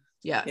that one.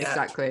 Yeah,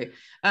 exactly.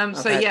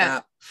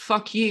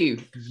 Fuck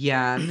you,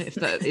 Jan, if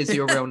that is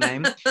your real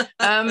name.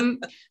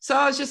 So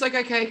I was just like,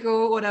 okay,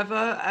 cool,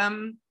 whatever.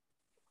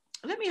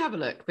 Let me have a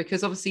look,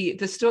 because obviously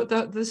the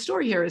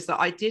story here is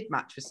that I did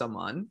match with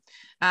someone,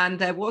 and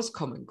there was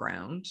common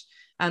ground.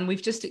 And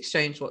we've just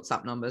exchanged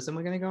WhatsApp numbers, and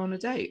we're going to go on a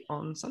date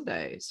on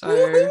Sunday.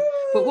 So,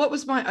 but what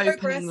was my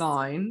opening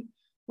line?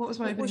 What was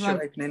my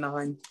opening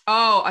line?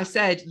 Oh, I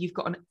said, you've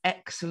got an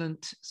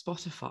excellent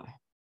Spotify.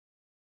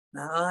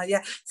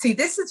 Yeah. See,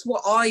 this is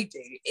what I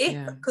do.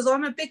 Because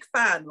I'm a big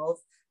fan of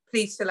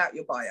please fill out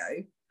your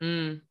bio.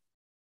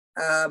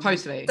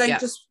 Totally.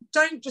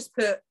 Don't just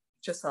put,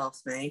 just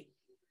ask me.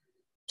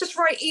 Just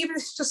write, even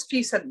if it's just a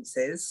few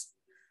sentences.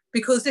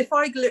 Because if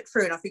I look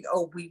through and I think,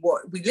 oh, we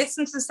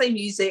listen to the same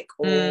music,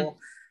 or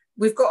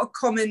we've got a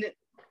common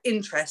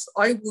interest,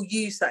 I will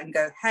use that and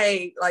go,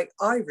 hey, like,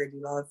 I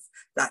really love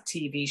that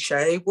TV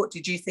show. What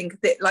did you think of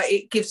it? Like,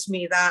 it gives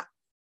me that,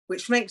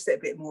 which makes it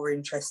a bit more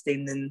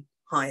interesting than,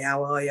 hi,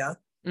 how are you?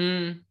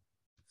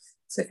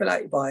 So fill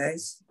out your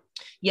bios.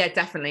 Yeah,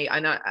 definitely. I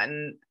know.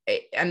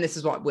 And this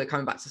is what we're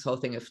coming back to, this whole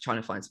thing of trying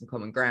to find some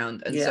common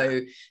ground. And so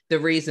the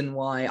reason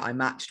why I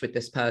matched with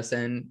this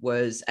person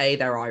was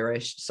they're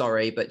Irish,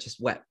 sorry, but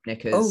just wet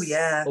knickers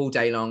all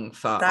day long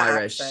for that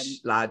Irish accent.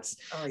 Lads.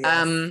 Oh,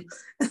 yes.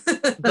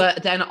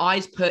 But then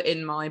I'd put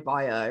in my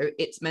bio,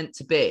 it's meant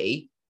to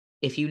be,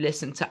 if you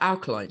listen to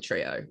Alkaline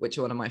Trio, which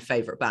are one of my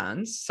favorite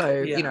bands.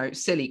 So, you know,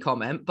 silly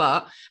comment,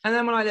 and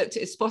then when I looked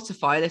at his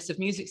Spotify list of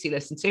music he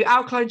listened to,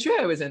 Alkaline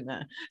Trio was in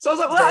there. So I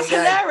was like, well, that's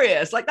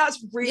hilarious. Like,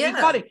 that's really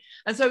funny.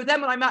 And so then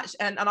when I matched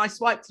and I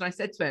swiped and I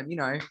said to him, you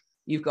know,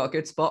 you've got a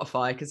good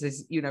Spotify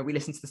because, you know, we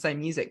listen to the same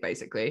music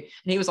basically.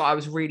 And he was like, I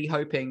was really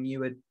hoping you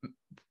would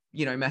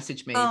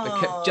message me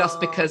just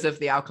because of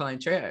the Alkaline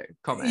Trio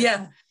comment.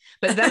 Yeah.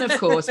 But then, of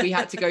course, we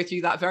had to go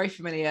through that very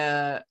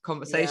familiar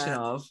conversation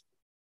of,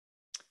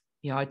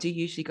 I do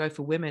usually go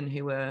for women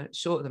who are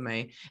shorter than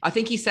me. I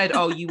think he said,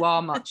 oh, you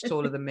are much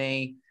taller than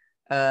me,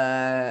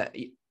 like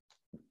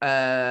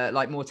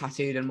more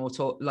tattooed and more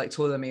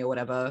taller than me or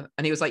whatever.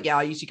 And he was like, yeah,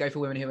 I usually go for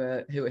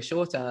women who are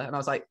shorter. And I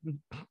was like,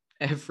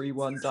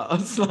 everyone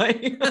does.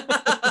 Like,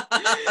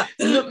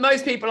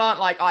 most people aren't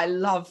like, I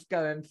love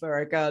going for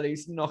a girl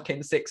who's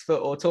knocking 6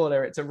 foot or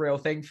taller. It's a real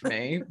thing for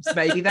me. So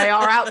maybe they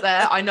are out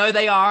there. I know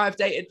they are. I've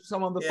dated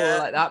someone before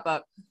like that,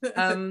 but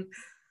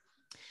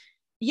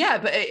yeah,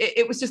 but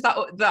it was just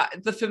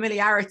that the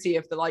familiarity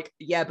of the like,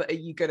 yeah, but are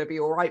you going to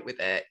be all right with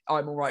it?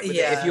 I'm all right with it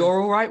if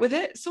you're all right with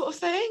it, sort of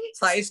thing.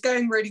 It's like, it's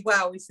going really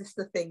well. Is this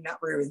the thing that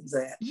ruins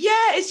it?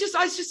 Yeah, it's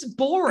just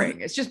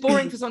boring. It's just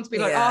boring for someone to be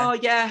like, oh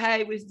yeah,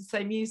 hey, we listen to the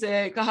same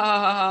music.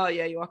 Yeah,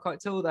 you are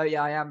quite tall though.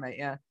 Yeah, I am, mate.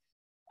 Yeah.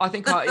 I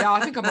think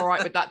I'm all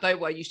right with that though.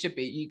 Well, you should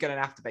be. You're going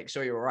to have to make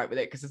sure you're all right with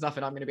it, because there's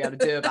nothing I'm going to be able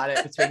to do about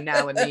it between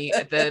now and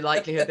the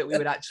likelihood that we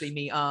would actually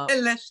meet up.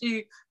 Unless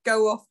you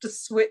go off to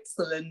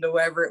Switzerland or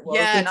wherever it was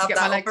to and have get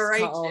my that legs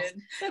cut off.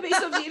 operation. Yeah, but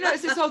it's obviously,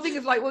 it's this whole thing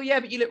of like, well,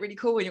 yeah, but you look really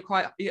cool and you're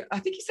quite. I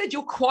think he said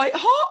you're quite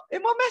hot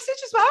in one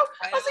message as well.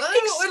 I was like,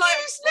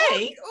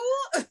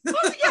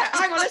 excuse me. Yeah,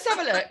 hang on, let's have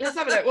a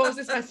look. What was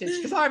this message?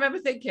 Because I remember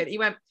thinking, he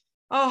went,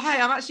 oh,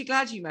 hey, I'm actually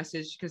glad you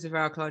messaged because of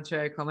our Alkaline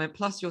Trio comment.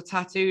 Plus, you're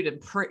tattooed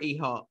and pretty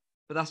hot.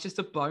 But that's just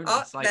a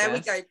bonus, I guess. There we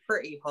go,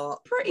 pretty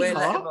hot. Pretty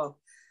hot. Well,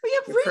 yeah,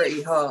 really,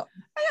 pretty hot.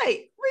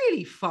 Hey,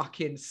 really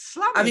fucking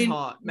slamming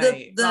hot,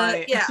 mate.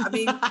 Yeah, I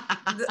mean,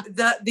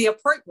 the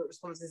appropriate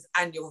response is,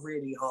 and you're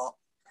really hot.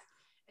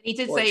 And he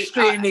did say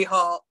extremely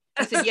hot.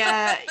 I said,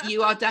 yeah,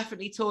 you are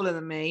definitely taller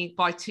than me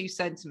by 2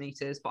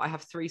 centimeters, but I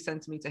have 3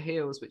 centimeter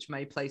heels, which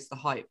may place the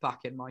height back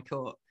in my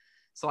court.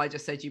 So I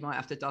just said you might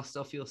have to dust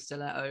off your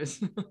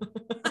stilettos.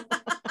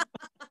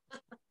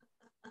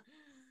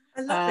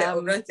 I love it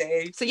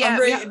already. So yeah, I'm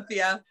rooting for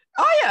you.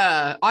 Oh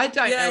yeah, I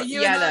don't know.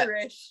 You and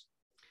Irish.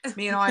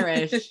 Me and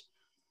Irish.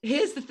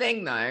 Here's the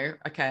thing, though.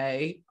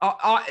 Okay,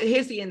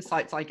 here's the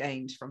insights I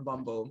gained from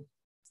Bumble.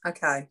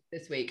 Okay.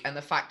 This week, and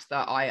the fact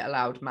that I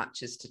allowed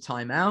matches to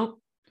time out.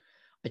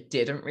 I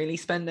didn't really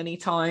spend any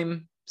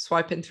time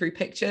swiping through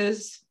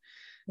pictures.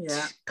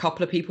 Yeah. A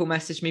couple of people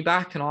messaged me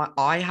back, and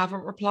I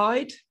haven't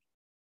replied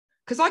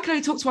because I can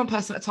only talk to one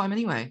person at a time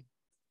anyway.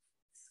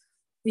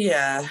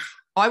 Yeah.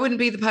 I wouldn't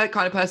be the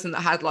kind of person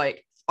that had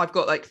like, I've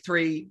got like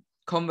 3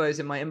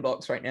 combos in my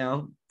inbox right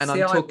now, and I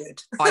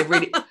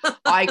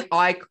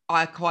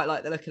quite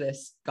like the look of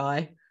this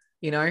guy,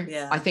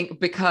 Yeah. I think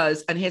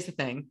because, and here's the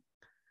thing,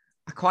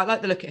 I quite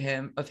like the look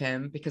of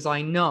him because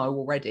I know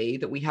already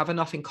that we have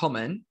enough in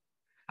common,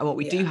 and what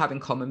we do have in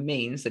common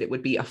means that it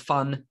would be a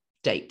fun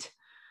date,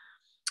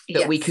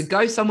 that we could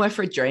go somewhere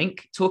for a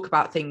drink, talk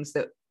about things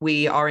that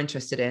we are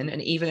interested in,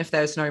 and even if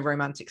there's no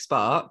romantic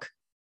spark,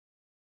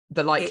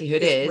 the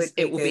likelihood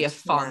it will be a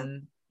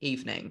fun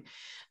evening.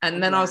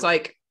 And then I was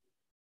like,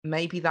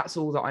 maybe that's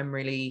all that I'm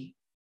really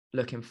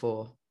looking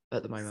for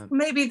at the moment.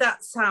 Maybe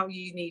that's how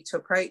you need to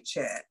approach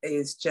it,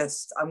 is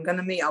just, I'm going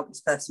to meet up with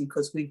this person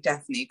because we've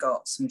definitely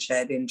got some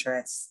shared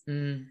interests.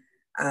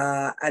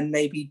 And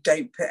maybe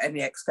don't put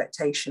any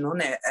expectation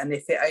on it. And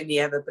if it only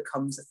ever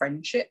becomes a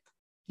friendship.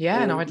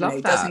 Yeah, no, I'd love that.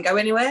 It doesn't go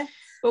anywhere.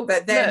 Well,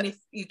 but then if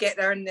you get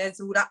there and there's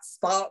all that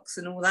sparks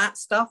and all that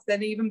stuff,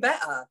 then even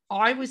better.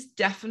 I was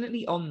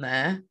definitely on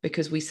there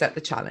because we set the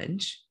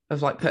challenge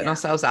of like putting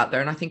ourselves out there.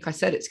 And I think I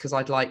said it's because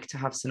I'd like to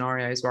have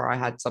scenarios where I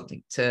had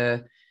something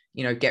to,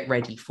 get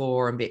ready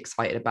for and be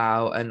excited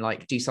about, and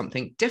like do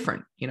something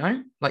different,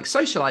 like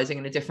socializing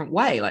in a different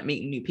way, like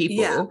meeting new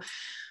people. Yeah.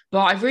 But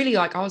I really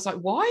I was like,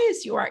 why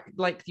is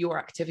your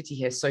activity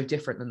here so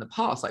different than the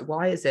past? Like,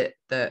 why is it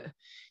that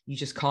you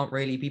just can't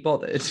really be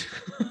bothered?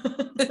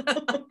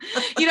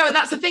 And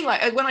that's the thing.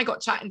 Like when I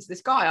got chatting to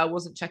this guy, I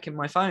wasn't checking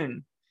my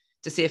phone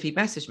to see if he'd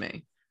messaged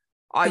me.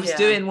 I was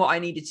doing what I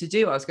needed to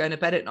do. I was going to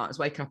bed at night. I was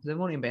waking up in the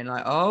morning being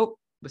like, oh,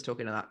 was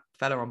talking to that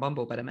fella on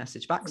Bumble, better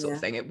message back sort of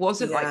thing. It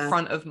wasn't like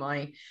front of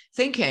my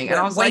thinking. And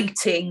I was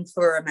waiting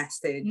for a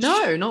message.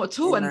 No, not at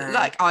all. And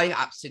I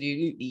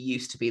absolutely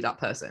used to be that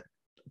person.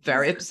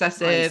 Very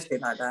obsessive,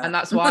 like that. And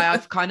that's why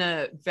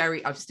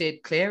I've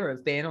steered clear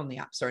of being on the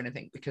apps or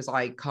anything, because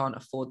I can't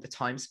afford the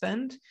time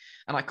spent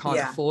and I can't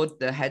afford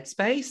the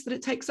headspace that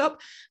it takes up.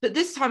 But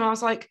this time I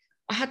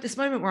had this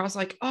moment where I was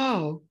like,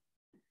 oh,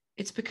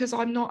 it's because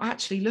I'm not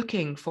actually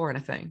looking for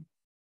anything.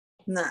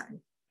 No,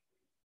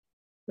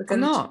 we're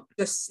going to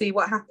just see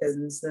what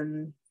happens.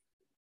 And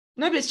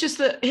no, but it's just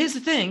that here's the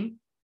thing,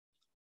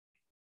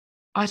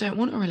 I don't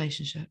want a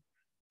relationship.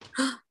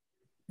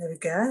 There we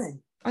go.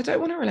 I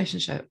don't want a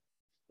relationship.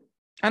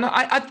 And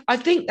I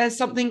think there's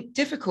something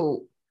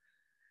difficult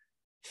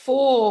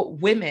for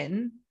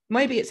women,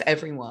 maybe it's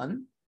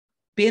everyone,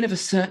 being of a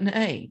certain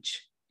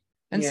age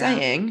and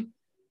saying,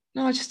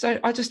 no, I just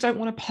don't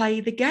want to play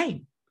the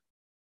game.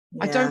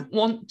 I don't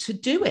want to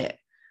do it.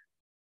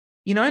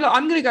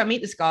 I'm going to go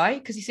meet this guy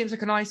because he seems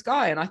like a nice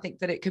guy, and I think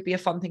that it could be a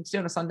fun thing to do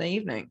on a Sunday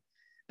evening.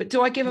 But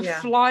do I give a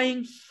Yeah.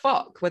 flying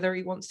fuck whether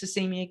he wants to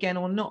see me again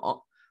or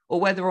not, or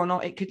whether or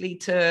not it could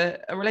lead to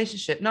a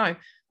relationship? No,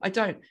 I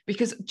don't,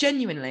 because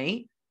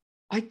genuinely,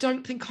 I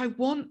don't think I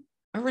want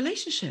a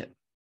relationship.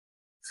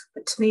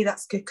 But to me,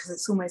 that's good, because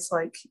it's almost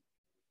like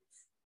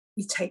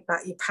you take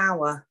back your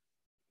power.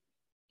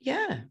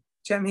 Yeah.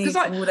 Do you know what I mean?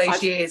 From all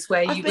those years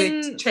where I've you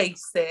been, would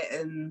chase it,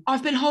 and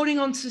I've been holding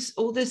on to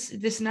all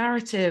this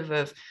narrative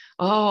of,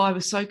 oh, I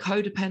was so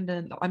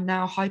codependent, I'm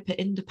now hyper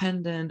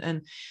independent,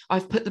 and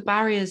I've put the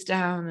barriers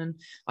down,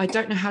 and I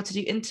don't know how to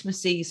do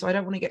intimacy, so I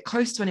don't want to get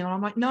close to anyone.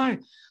 I'm like, no,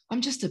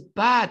 I'm just a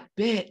bad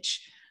bitch,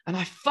 and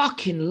I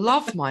fucking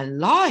love my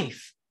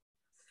life.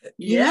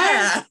 You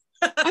know?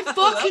 I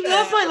fucking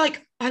love my,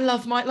 like, I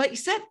love my, like you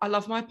said, I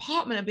love my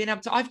apartment and being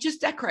able to, I've just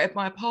decorated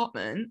my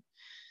apartment.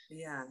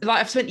 Yeah.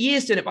 Like, I've spent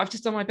years doing it, but I've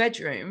just done my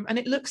bedroom and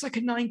it looks like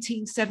a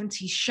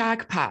 1970s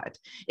shag pad.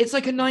 It's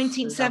like a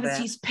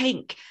 1970s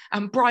pink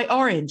and bright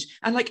orange.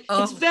 And like,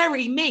 it's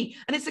very me.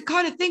 And it's the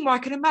kind of thing where I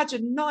can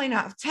imagine 9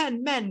 out of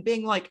 10 men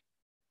being like,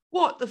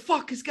 what the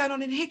fuck is going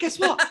on in here? Guess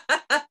what?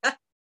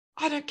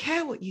 I don't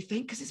care what you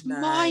think, because it's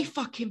my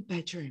fucking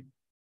bedroom.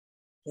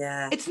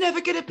 Yeah. It's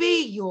never going to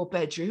be your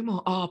bedroom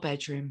or our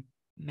bedroom,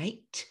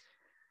 mate.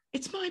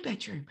 It's my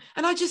bedroom.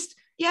 And I just,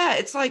 yeah,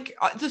 it's like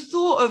the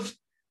thought of,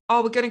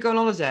 oh, we're going to go on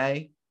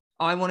holiday.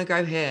 I want to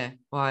go here.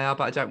 Well, yeah,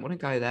 but I don't want to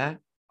go there.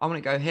 I want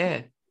to go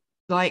here.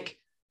 Like,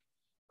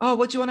 oh,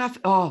 what do you want to have?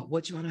 Oh,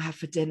 what do you want to have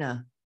for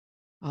dinner?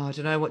 Oh, I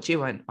don't know. What do you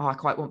want? Oh, I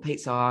quite want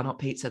pizza. Oh, not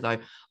pizza though.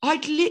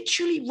 I'd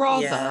literally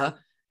rather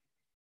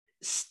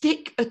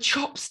stick a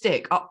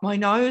chopstick up my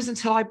nose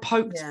until I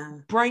poked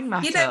brain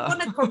matter. You don't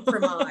want to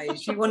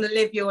compromise. You want to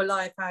live your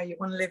life how you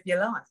want to live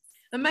your life.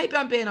 And maybe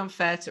I'm being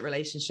unfair to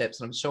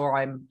relationships, and I'm sure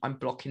I'm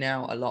blocking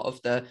out a lot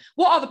of the,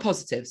 what are the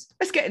positives?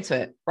 Let's get into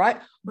it, right?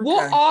 Okay.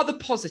 What are the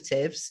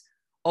positives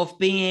of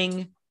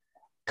being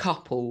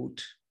coupled?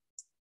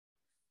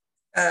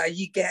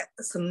 You get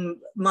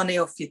some money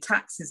off your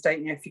taxes,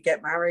 don't you, if you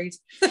get married?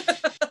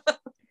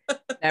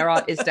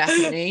 There's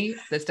definitely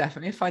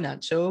a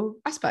financial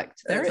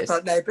aspect. There is.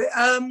 No, but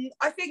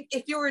I think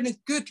if you're in a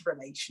good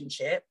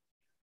relationship,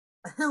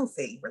 a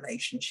healthy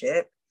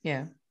relationship,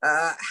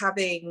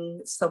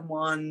 having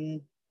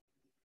someone,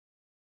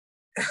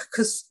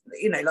 because,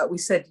 you know, like we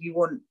said, you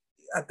want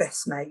a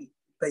best mate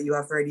that you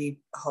have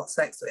really hot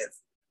sex with.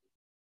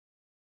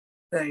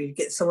 So you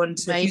get someone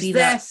to be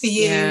there for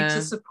you,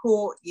 to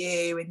support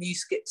you, and you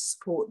get to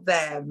support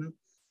them.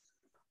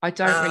 I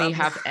don't really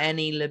have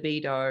any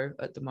libido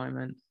at the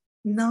moment.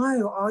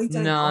 No, I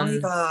don't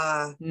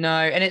either. No,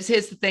 and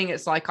here's the thing.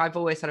 It's like, I've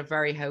always had a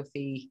very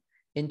healthy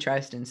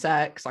interest in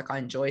sex. Like, I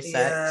enjoy sex.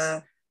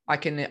 Yeah.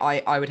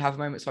 I would have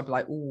moments where I'd be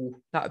like, oh,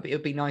 it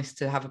would be nice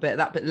to have a bit of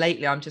that. But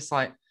lately I'm just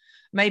like,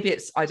 maybe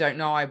it's, I don't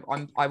know.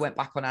 I went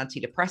back on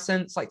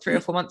antidepressants like 3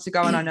 or 4 months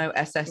ago, and I know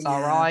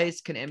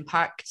SSRIs can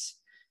impact,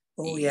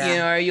 you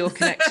know, your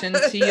connection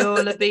to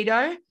your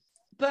libido.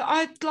 But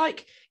I'd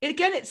like it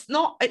again. It's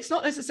not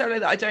necessarily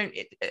that I don't.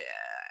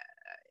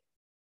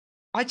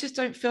 I just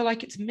don't feel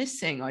like it's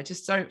missing. I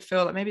just don't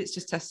feel like, maybe it's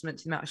just testament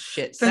to the amount of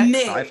shit sex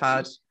that I've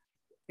had.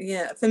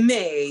 Yeah, for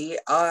me,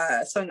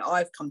 something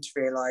I've come to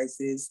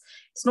realise is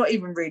it's not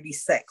even really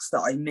sex that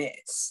I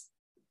miss.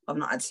 I've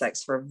not had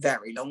sex for a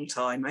very long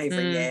time, over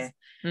a year.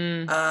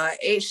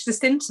 It's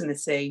just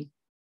intimacy.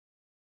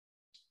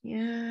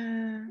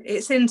 Yeah,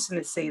 it's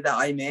intimacy that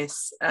I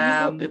miss.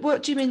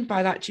 What do you mean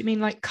by that? Do you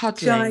mean like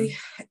cuddling?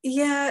 Like,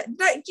 you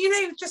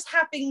know, just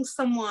having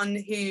someone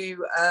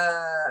who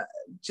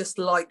just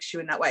likes you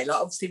in that way. Like,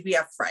 obviously we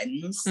have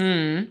friends,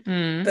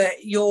 but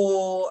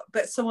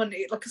someone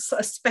like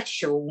a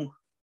special.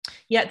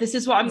 Yeah, this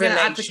is what I'm going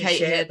to advocate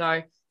here,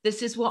 though.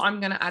 This is what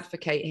I'm going to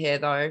advocate here,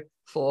 though,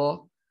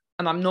 for,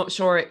 and I'm not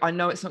sure. I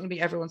know it's not going to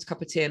be everyone's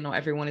cup of tea, and not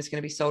everyone is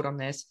going to be sold on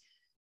this.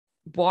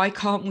 Why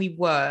can't we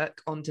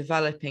work on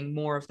developing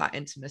more of that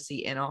intimacy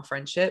in our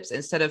friendships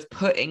instead of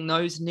putting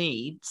those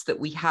needs that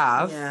we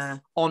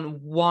have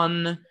on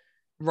one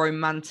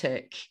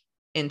romantic,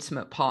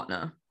 intimate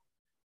partner?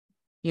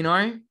 You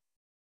know?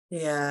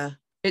 Yeah.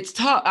 It's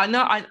tough. I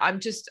know. I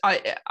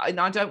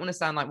don't want to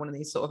sound like one of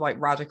these sort of like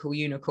radical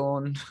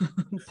unicorn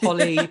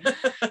poly,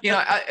 you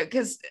know,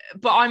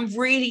 but I'm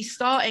really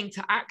starting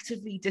to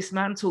actively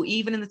dismantle,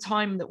 even in the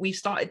time that we've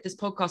started this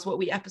podcast. What are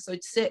we,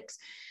 episode 6?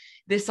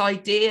 This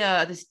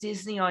idea, this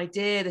Disney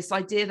idea, this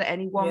idea that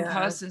any one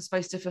person's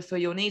supposed to fulfill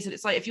your needs. And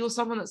it's like, if you're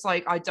someone that's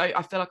like, I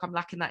feel like I'm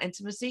lacking that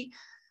intimacy,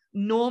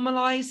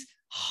 normalize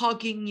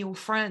hugging your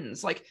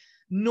friends. Like,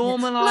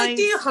 normalize. Well, I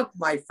do hug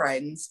my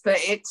friends, but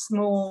it's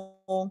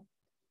more,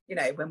 you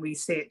know, when we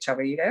see each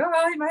other, you go,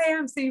 oh, I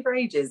haven't seen you for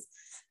ages.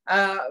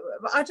 But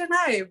I don't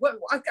know.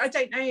 I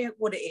don't know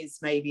what it is.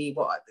 Maybe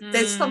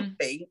there's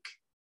something,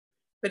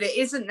 but it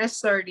isn't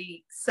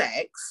necessarily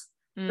sex.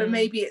 But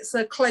maybe it's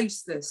a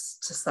closeness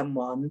to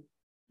someone.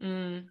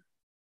 I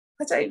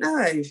don't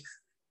know.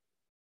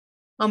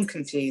 I'm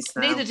confused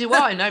now. Neither do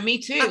I. No, me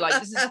too. Like,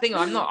 this is the thing.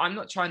 I'm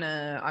not trying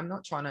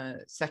to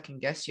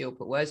second guess you or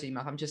put words in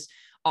your mouth.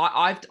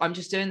 I'm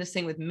just doing this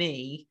thing with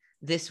me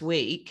this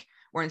week,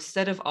 where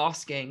instead of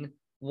asking,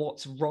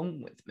 what's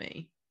wrong with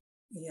me?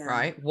 Yeah.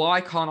 Right?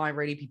 Why can't I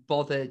really be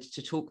bothered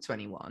to talk to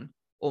anyone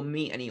or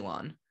meet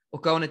anyone or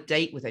go on a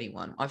date with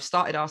anyone? I've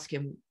started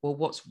asking, well,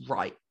 what's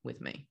right with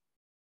me?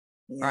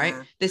 Yeah. Right?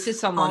 This is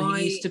someone who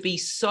used to be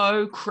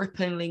so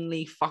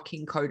cripplingly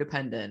fucking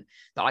codependent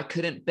that I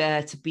couldn't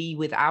bear to be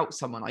without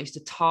someone. I used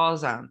to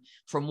Tarzan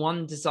from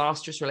one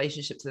disastrous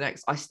relationship to the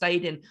next. I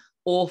stayed in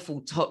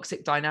awful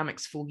toxic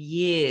dynamics for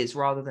years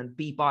rather than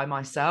be by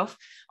myself.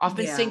 I've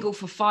been single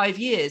for 5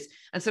 years.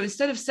 And so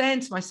instead of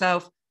saying to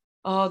myself,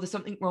 oh, there's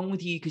something wrong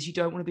with you because you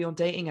don't want to be on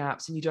dating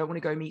apps and you don't want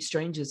to go meet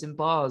strangers in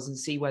bars and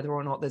see whether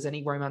or not there's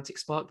any romantic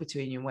spark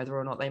between you and whether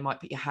or not they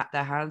might put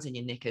their hands in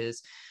your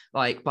knickers,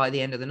 like by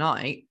the end of the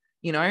night,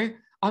 you know,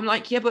 I'm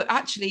like, yeah, but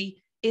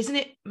actually, isn't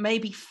it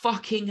maybe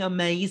fucking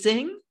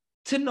amazing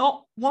to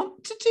not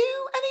want to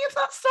do any of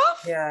that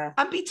stuff? Yeah.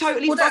 And be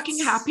totally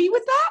fucking happy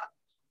with that?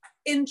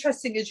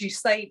 Interesting as you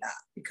say that,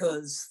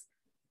 because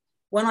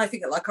when I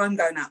think like I'm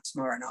going out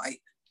tomorrow night.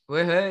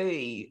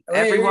 Hey,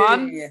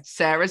 everyone,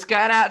 Sarah's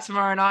going out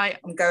tomorrow night.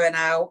 I'm going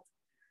out.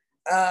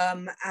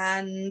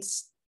 And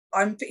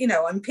I'm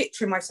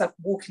picturing myself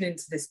walking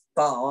into this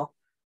bar,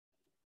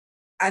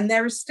 and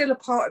there is still a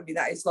part of me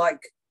that is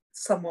like,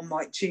 someone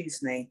might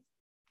choose me.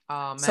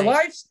 Oh, mate. So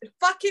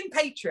fucking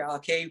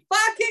patriarchy.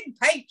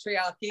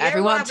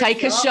 Everyone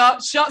take a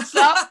shot. Shots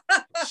up.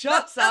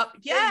 Shots up.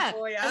 Yeah.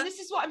 And this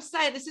is what I'm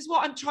saying. This is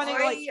what I'm trying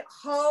to I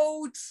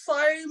hold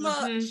so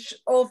much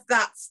of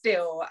that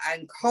still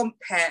and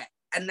compare.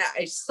 And that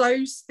is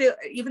so still,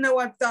 even though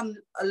I've done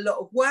a lot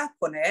of work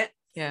on it,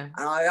 and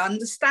I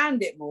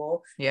understand it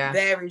more,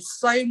 there is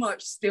so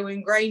much still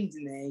ingrained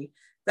in me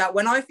that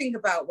when I think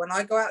about when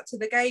I go out to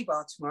the gay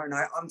bar tomorrow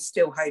night, I'm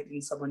still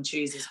hoping someone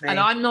chooses me. And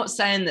I'm not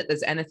saying that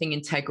there's anything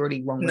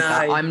integrally wrong with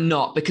that. I'm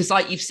not, because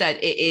like you've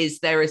said,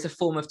 there is a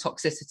form of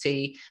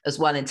toxicity as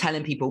well in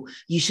telling people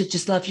you should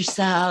just love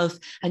yourself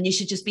and you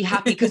should just be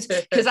happy. Because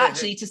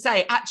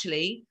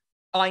actually,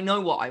 I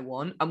know what I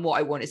want, and what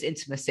I want is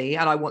intimacy,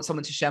 and I want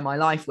someone to share my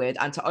life with,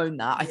 and to own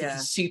that. I think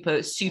is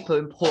super, super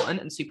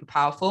important and super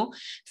powerful.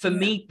 For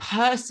me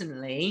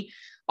personally,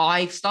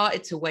 I've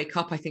started to wake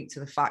up, I think, to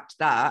the fact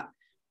that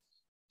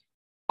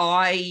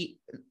I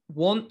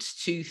want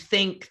to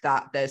think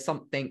that there's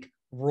something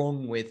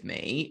wrong with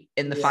me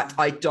in the fact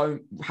I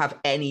don't have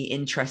any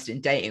interest in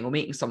dating or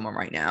meeting someone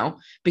right now,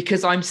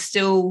 because I'm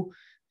still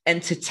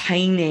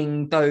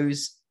entertaining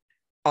those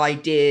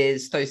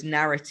ideas, those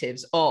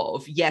narratives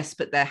of, yes,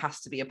 but there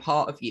has to be a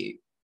part of you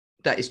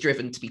that is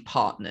driven to be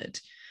partnered.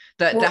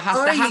 There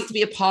has to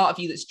be a part of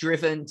you that's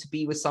driven to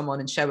be with someone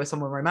and share with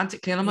someone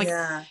romantically. And I'm like,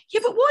 yeah,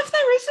 but what if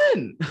there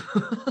isn't?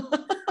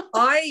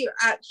 I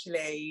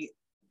actually,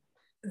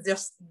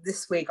 just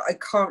this week, I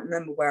can't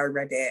remember where I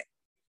read it,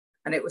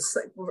 and it was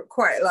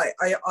quite like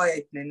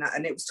eye-opening, that,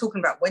 and it was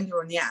talking about when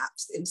you're on the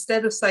apps,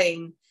 instead of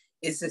saying,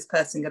 is this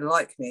person going to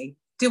like me,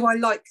 do I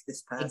like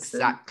this person?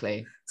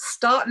 Exactly.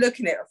 Start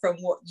looking at it from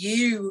what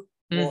you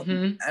want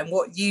and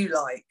what you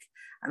like.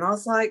 And I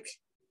was like,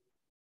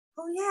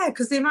 oh yeah,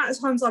 because the amount of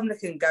times I'm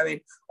looking and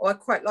going, oh, I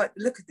quite like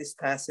the look of this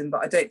person,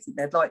 but I don't think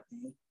they'd like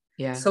me.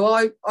 Yeah. So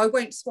I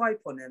won't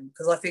swipe on them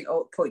because I think,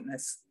 oh,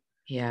 pointless.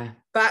 Yeah.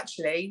 But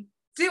actually,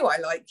 do I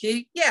like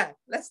you? Yeah,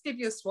 let's give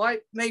you a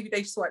swipe. Maybe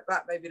they swipe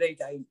back, maybe they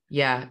don't.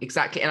 Yeah,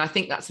 exactly. And I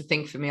think that's the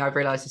thing for me. I've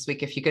realized this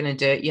week, if you're going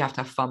to do it, you have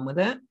to have fun with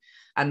it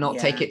and not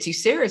take it too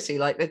seriously.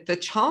 Like the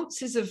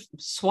chances of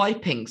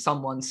swiping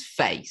someone's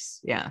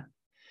face,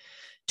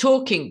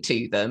 talking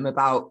to them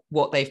about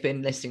what they've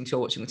been listening to or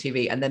watching on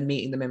TV, and then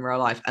meeting them in real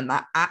life, and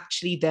that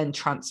actually then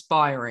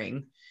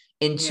transpiring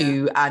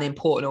into an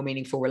important or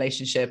meaningful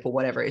relationship or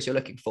whatever it is you're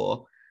looking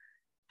for,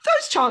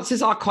 those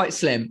chances are quite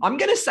slim. I'm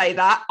going to say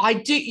that. I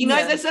do,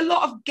 there's a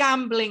lot of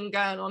gambling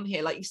going on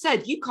here. Like you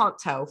said, you can't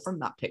tell from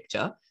that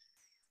picture.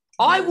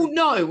 I will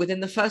know within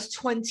the first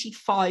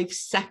 25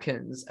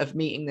 seconds of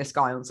meeting this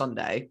guy on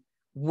Sunday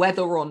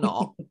whether or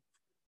not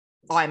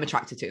I'm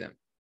attracted to them.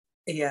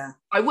 Yeah.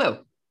 I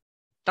will.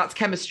 That's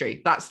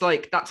chemistry. That's how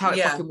it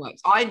fucking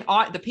works.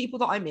 The people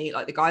that I meet,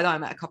 like the guy that I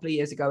met a couple of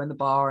years ago in the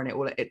bar and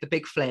the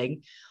big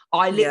fling,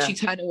 I literally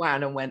turned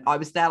around and went, I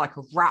was there like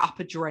a rat up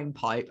a drain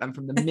pipe. And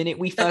from the minute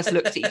we first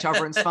looked at each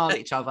other and smiled at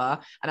each other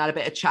and had a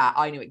bit of chat,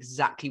 I knew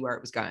exactly where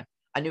it was going.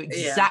 I knew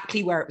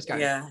exactly where it was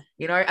going,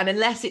 and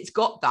unless it's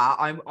got that,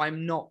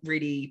 I'm not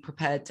really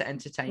prepared to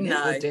entertain it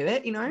or do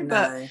it,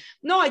 but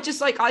no, I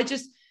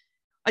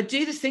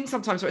do this thing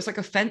sometimes where it's like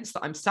a fence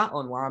that I'm sat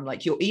on, where I'm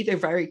like, you're either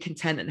very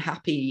content and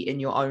happy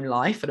in your own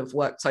life and have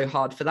worked so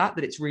hard for that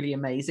it's really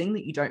amazing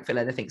that you don't feel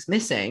anything's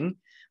missing,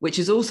 which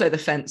is also the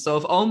fence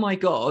of, oh my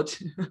God,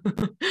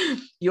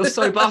 you're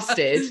so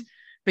busted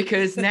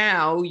because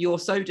now you're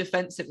so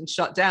defensive and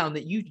shut down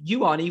that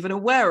you aren't even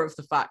aware of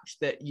the fact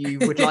that you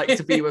would like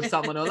to be with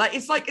someone, or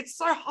it's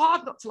so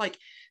hard not to like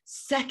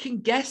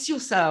second guess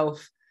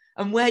yourself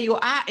and where you're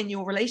at in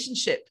your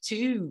relationship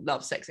to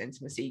love, sex,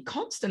 intimacy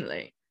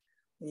constantly.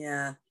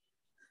 Yeah,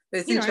 but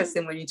it's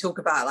interesting when you talk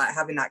about like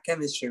having that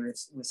chemistry with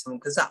someone,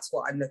 because that's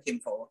what I'm looking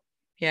for.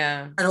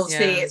 Yeah, and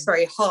obviously it's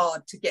very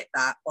hard to get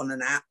that on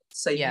an app.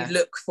 So Yeah. you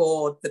look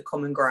for the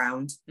common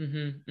ground.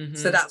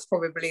 So that's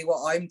probably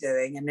what I'm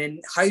doing. And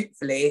then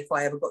hopefully, if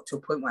I ever got to a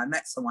point where I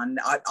met someone,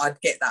 I'd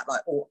get that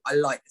like, oh, I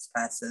like this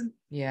person.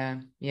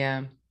 Yeah.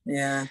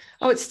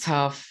 Oh, it's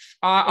tough.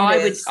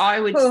 I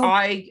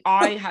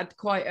had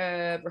quite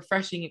a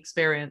refreshing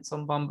experience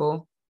on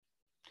Bumble.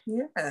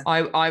 Yeah.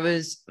 I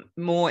was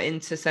more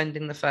into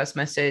sending the first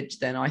message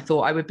than I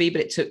thought I would be,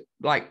 but it took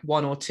like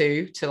one or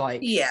two to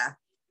like, you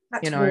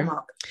know, warm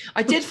up.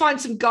 I did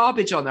find some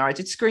garbage on there. I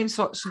did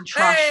screenshot some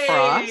trash for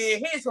us.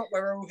 Here's what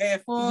we're all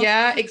here for.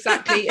 Yeah,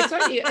 exactly.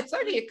 It's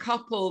only a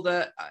couple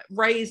that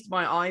raised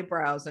my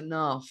eyebrows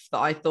enough that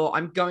I thought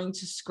I'm going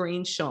to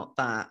screenshot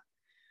that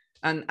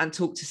and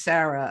talk to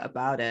Sarah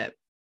about it.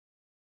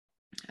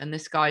 And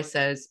this guy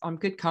says, I'm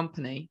good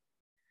company.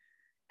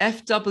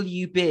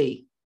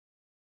 FWB.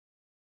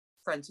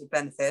 Friends with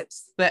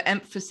benefits. But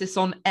emphasis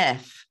on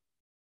F.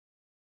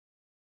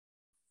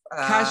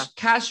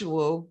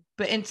 Casual,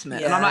 but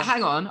intimate. And I'm like,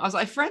 hang on. I was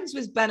like, friends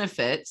with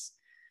benefits.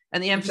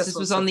 And the emphasis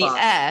was on the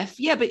F.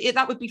 Yeah, but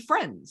that would be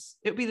friends.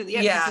 It would be that the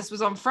emphasis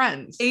was on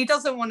friends. He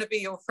doesn't want to be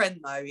your friend,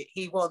 though.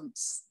 He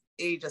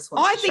just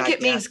wants I think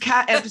it means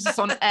emphasis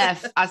on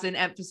F as in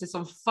emphasis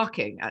on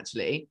fucking,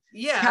 actually.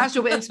 Yeah.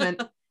 Casual but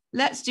intimate.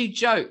 Let's do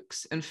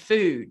jokes and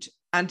food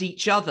and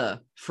each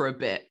other for a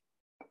bit.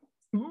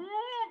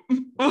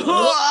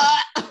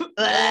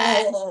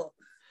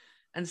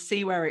 And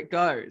see where it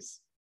goes.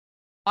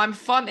 I'm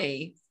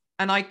funny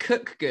and I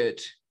cook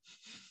good.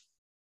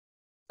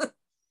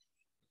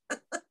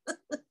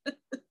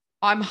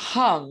 I'm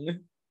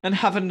hung and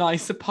have a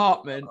nice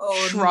apartment.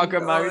 Shrug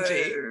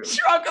emoji.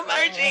 Shrug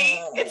emoji.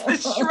 It's the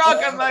shrug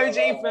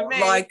emoji for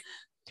me. Like,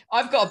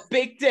 I've got a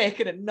big dick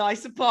and a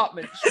nice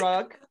apartment.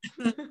 Shrug.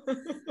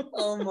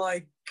 Oh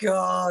my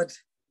God.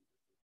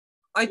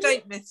 I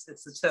don't miss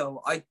this at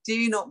all. I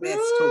do not miss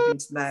talking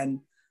to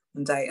men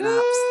on dating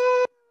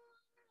apps.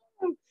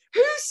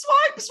 Who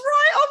swipes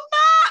right on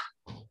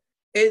that?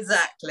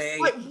 Exactly.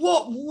 Like,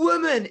 what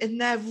woman in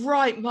their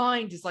right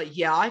mind is like,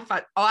 yeah,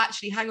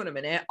 actually, hang on a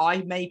minute. I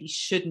maybe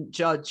shouldn't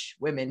judge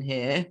women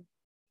here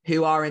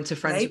who are into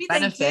friends with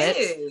benefits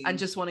and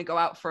just want to go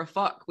out for a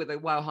fuck with a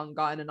well-hung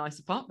guy in a nice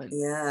apartment.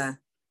 Yeah.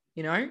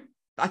 You know,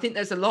 I think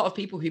there's a lot of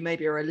people who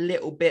maybe are a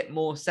little bit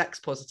more sex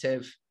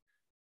positive.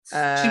 Do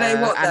you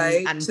know what,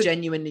 though? And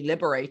genuinely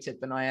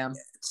liberated than I am.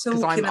 Because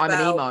Talking I'm an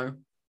about emo.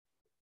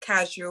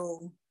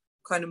 Casual,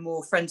 kind of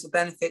more friends with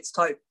benefits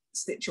type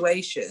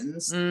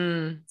situations.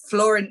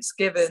 Florence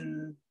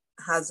Given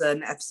has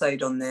an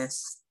episode on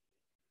this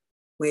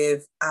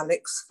with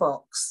Alex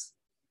Fox,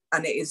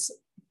 and it is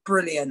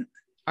brilliant.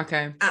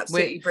 Okay,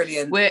 absolutely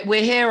brilliant.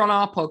 We're here on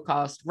our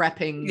podcast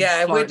repping.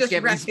 Yeah, Florence we're just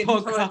Given's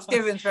repping Florence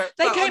Given's.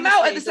 They came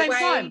out at the same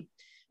time.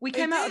 We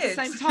came out at the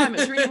same time.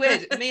 It's really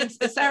weird. Me and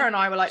Sarah and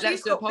I were like,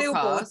 let's do a podcast.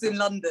 Billboards in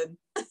London,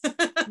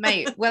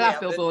 mate. We'll have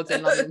billboards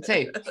in London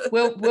too.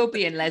 We'll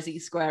be in Leslie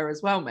Square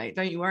as well, mate.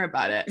 Don't you worry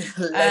about it.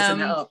 It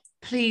up.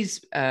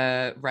 Please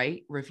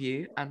rate,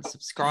 review, and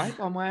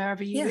subscribe on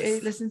wherever you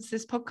listen to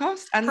this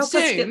podcast. And help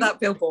soon us get that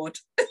billboard.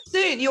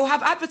 Soon you'll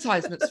have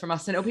advertisements from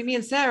us, and it'll be me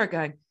and Sarah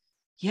going,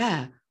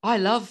 yeah, I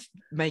love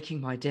making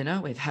my dinner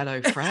with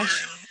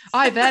HelloFresh.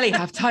 I barely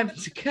have time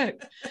to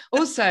cook.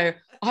 Also,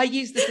 I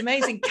use this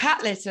amazing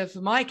cat litter for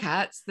my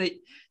cats that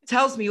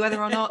tells me whether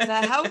or not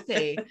they're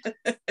healthy.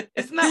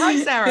 Isn't that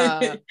right,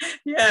 Sarah?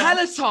 Yeah.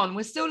 Peloton,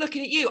 we're still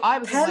looking at you. I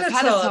was on my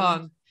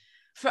Peloton.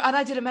 And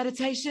I did a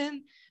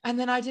meditation, and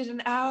then I did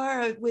an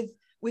hour with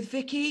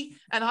Vicky,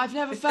 and I've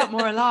never felt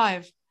more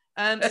alive.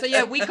 So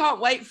yeah, we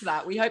can't wait for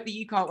that. We hope that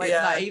you can't wait for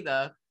that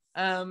either.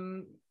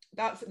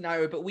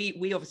 But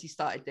we obviously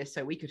started this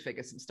so we could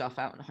figure some stuff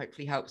out and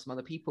hopefully help some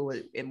other people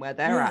in where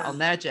they're at on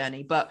their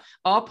journey. But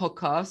our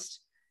podcast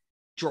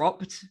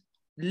dropped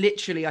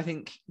literally, I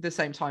think, the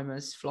same time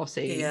as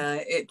Flossie. Yeah,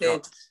 it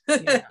did.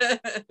 Yeah.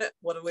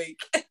 What a week.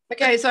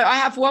 Okay, so I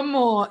have one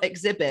more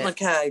exhibit.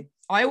 Okay.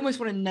 I almost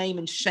want to name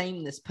and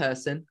shame this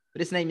person,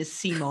 but his name is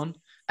Simon.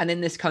 And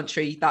in this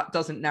country, that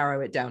doesn't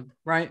narrow it down,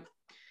 right?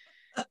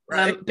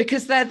 Right.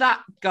 Because they're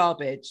that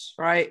garbage,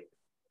 right?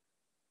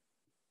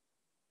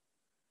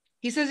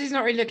 He says he's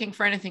not really looking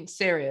for anything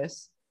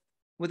serious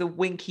with a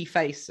winky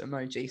face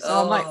emoji.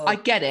 So I'm like, I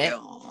get it,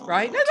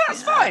 right? No,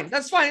 that's fine.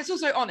 That's fine. It's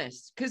also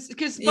honest because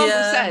Bumble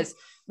says,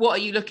 what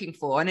are you looking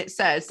for? And it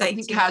says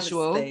something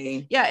casual.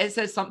 Honesty. Yeah, it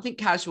says something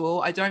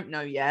casual. I don't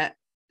know yet.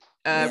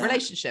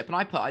 Relationship. And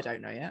I put, I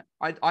don't know yet.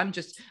 I'm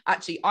just,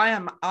 actually, I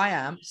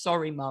am,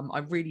 sorry, Mum. I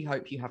really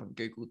hope you haven't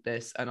Googled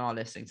this and are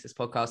listening to this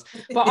podcast.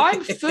 But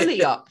I'm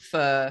fully up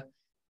for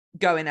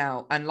going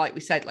out and, like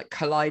we said, like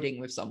colliding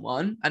with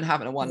someone and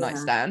having a one-night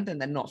stand and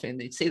then not feeling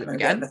need to see them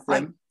again.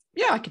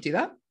 I could do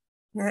that.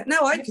 Yeah,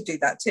 no, I could do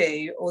that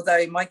too.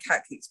 Although my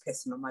cat keeps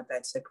pissing on my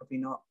bed, so probably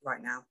not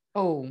right now.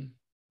 Oh,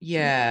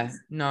 yeah,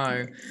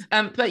 no.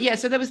 But yeah,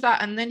 so there was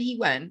that, and then he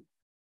went,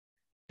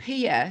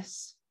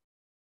 P.S.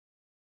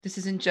 This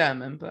is in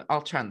German, but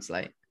I'll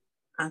translate.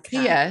 Okay.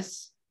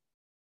 P.S.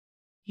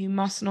 You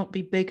must not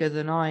be bigger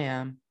than I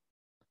am.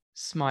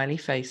 Smiley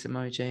face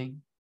emoji.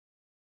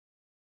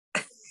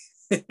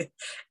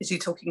 Is he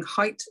talking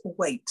height or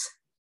weight?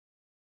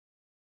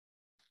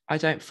 I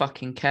don't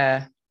fucking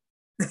care.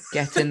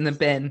 Get in the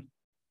bin.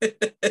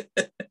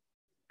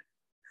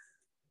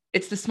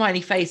 It's the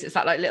smiley face. It's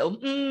that like little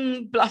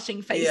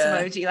blushing face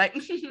emoji. Like,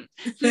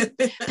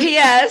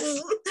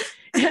 P.S.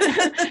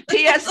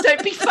 P.S.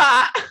 Don't be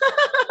fat.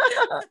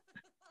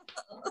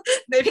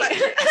 No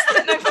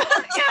fat. No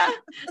fat.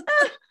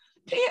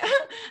 Yeah.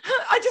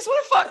 I just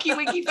want to fuck you,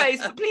 winky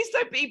face, but please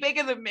don't be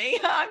bigger than me.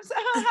 I'm so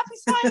happy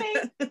smiling.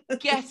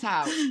 Get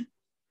out.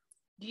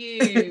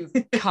 You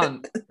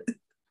cunt.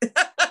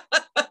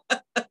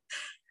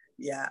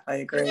 Yeah, I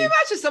agree. Can you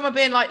imagine someone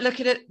being like,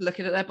 looking at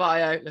their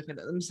bio, looking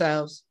at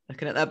themselves,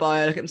 looking at their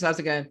bio, looking at themselves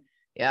and going,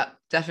 yeah,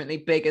 definitely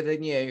bigger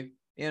than you,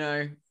 you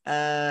know.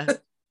 I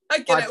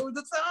get it all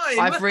the time.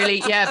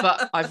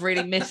 But I've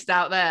really missed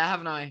out there,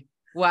 haven't I?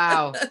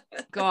 Wow.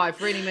 God,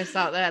 I've really missed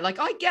out there. Like,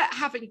 I get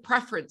having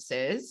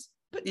preferences,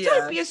 but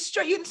don't be a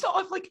straight. It's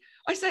not like,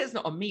 I say it's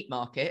not a meat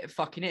market, it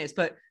fucking is,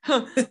 but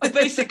I'm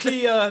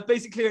basically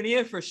only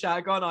here for a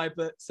shag, aren't I?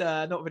 But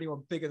not of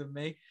anyone bigger than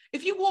me.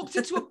 If you walked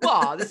into a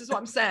bar, this is what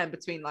I'm saying,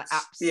 between like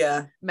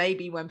apps,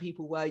 maybe when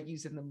people were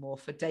using them more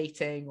for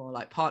dating or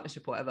like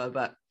partnership or whatever,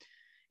 but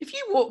if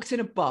you walked in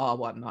a bar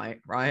one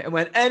night, right, and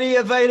went, any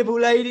available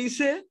ladies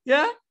here?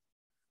 Yeah?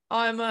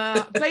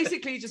 I'm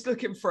basically just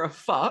looking for a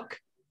fuck.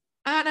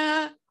 And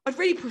I'd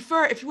really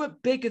prefer it if you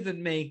weren't bigger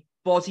than me,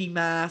 body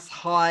mass,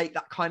 height,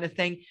 that kind of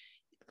thing.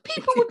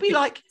 People would be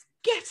like,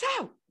 get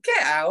out.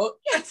 Get out.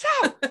 Get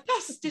out.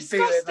 That's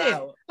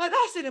disgusting. Like,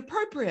 that's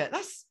inappropriate.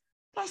 That's,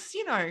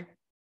 you know.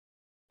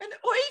 And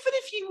or even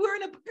if you were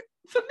in a,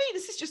 for me,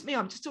 this is just me,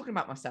 I'm just talking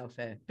about myself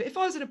here. But if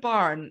I was in a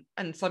bar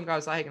and some guy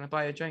was like, hey, can I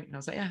buy you a drink? And I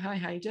was like, yeah, hi,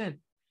 how you doing?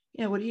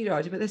 Yeah, what do you do?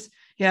 I do about this.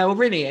 Yeah, well,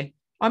 really,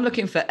 I'm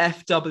looking for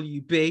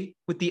FWB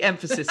with the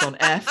emphasis on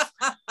F.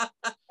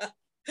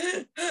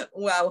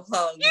 Well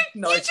hung,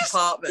 nice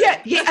apartment.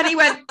 Yeah, and he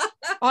went,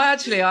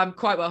 I'm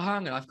quite well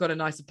hung and I've got a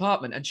nice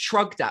apartment, and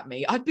shrugged at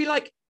me. I'd be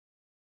like,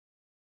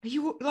 are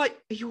you all right?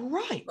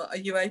 Are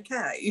you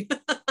okay?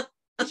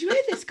 Did you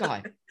hear this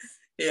guy?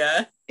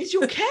 Yeah. Is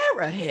your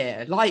carer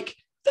here? Like,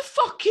 the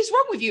fuck is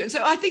wrong with you? And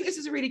so I think this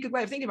is a really good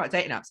way of thinking about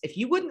dating apps. If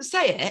you wouldn't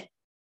say it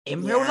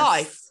in real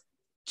life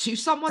to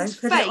someone's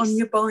face, it on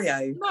your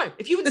bio. No,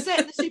 if you wouldn't say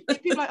it in the super,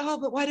 people are like, oh,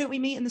 but why don't we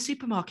meet in the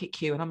supermarket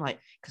queue? And I'm like,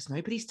 because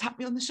nobody's tapped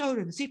me on the shoulder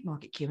in the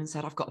supermarket queue and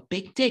said, I've got a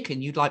big dick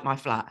and you'd like my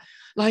flat.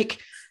 Like,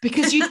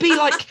 because you'd be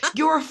like,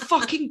 you're a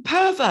fucking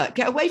pervert,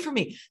 get away from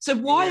me. So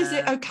why is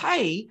it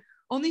okay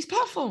on these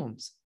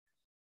platforms?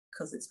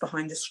 Because it's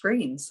behind a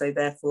screen, so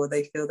therefore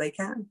they feel they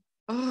can.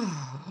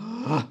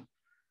 Oh.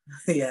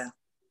 Yeah.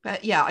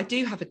 But yeah, I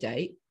do have a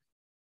date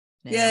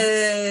now.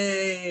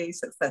 Yay,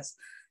 success.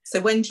 So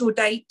when's your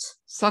date?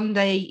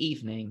 Sunday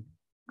evening.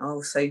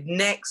 Oh, so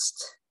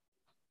next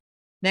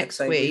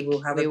week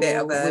we'll have a bit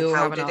of a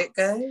how did it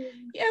go?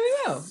 Yeah, we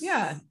will.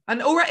 Yeah.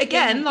 And already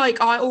again,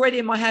 like, I already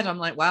in my head, I'm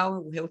like,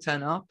 well, he'll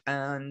turn up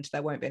and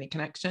there won't be any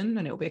connection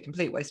and it'll be a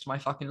complete waste of my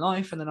fucking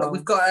life. And then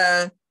we've got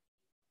to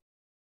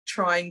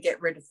try and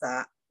get rid of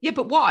that. Yeah,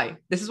 but why?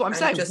 This is what I'm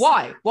saying.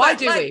 Why? Why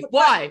do we?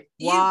 Why?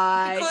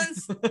 Why?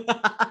 Because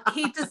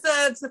he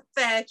deserves a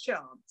fair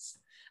chance.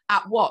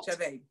 At what? Do you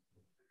know what I mean?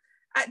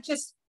 At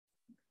just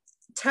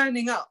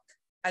turning up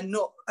and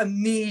not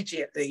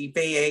immediately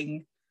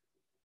being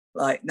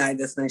like, no,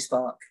 there's no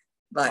spark.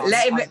 Like,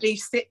 let him at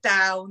least sit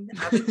down,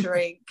 have a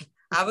drink,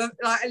 have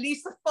at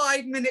least a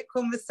 5-minute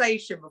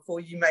conversation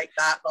before you make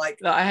that like.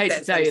 Look, I hate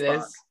to tell you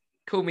this.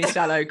 Call me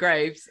Shallow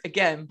Graves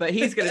again, but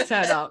he's going to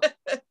turn up.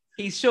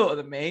 He's shorter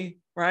than me,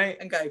 right?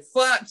 And go,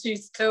 fuck you,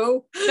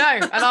 too. No,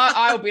 and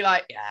I'll be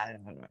like, yeah,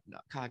 no,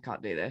 I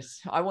can't do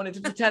this. I wanted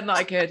to pretend that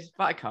I could,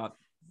 but I can't.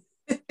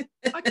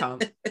 I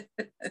can't.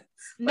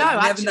 No,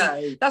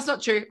 actually, that's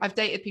not true. I've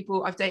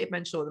dated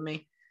men shorter than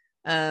me.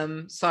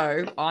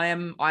 So I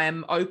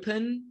am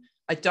open.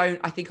 I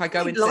think I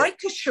go into like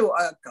a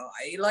shorter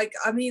guy. Like,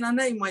 I mean, I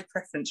know my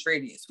preference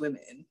really is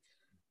women,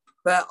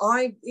 but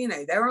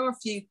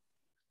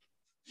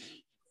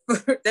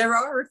there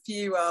are a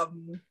few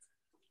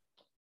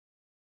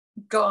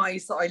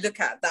guys that I look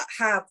at that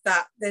have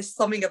that, there's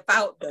something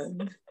about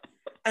them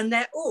and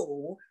they're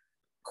all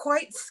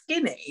quite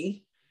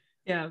skinny,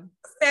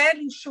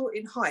 fairly short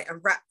in height,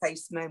 and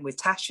rat-faced men with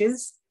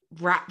tashes.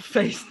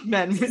 Rat-faced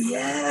men with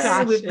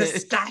tashes. With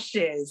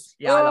moustaches.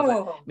 Yeah, I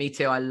love it. Me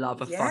too. I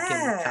love a fucking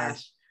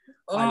tash.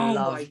 I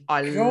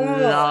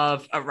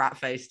love a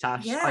rat-faced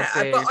tash.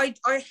 Yeah, but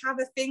I have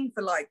a thing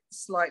for like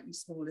slightly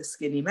smaller,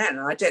 skinny men,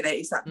 and I don't know,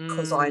 is that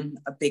because I'm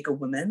a bigger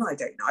woman? I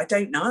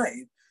don't know.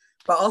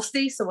 But I'll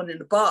see someone in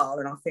the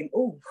bar and I think,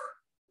 oh.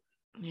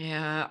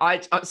 Yeah,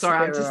 I'm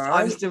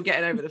still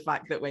getting over the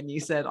fact that when you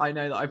said, I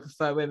know that I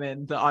prefer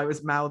women, that I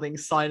was mouthing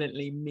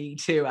silently me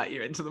too at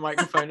you into the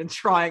microphone and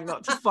trying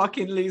not to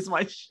fucking lose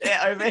my shit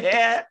over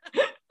here.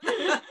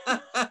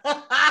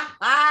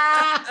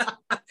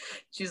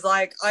 She's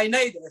like, I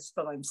know this,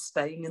 but I'm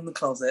staying in the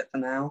closet for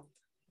now.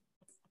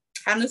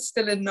 Hannah's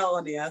still in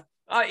Narnia.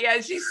 Oh yeah,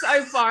 she's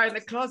so far in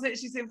the closet.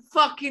 She's in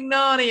fucking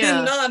Narnia.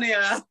 In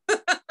Narnia.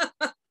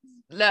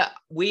 look,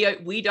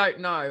 we don't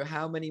know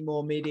how many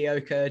more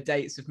mediocre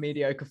dates with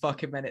mediocre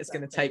fucking men it's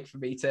going to take for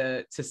me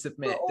to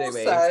submit, but do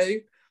we? Also,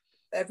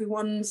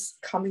 everyone's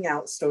coming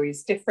out story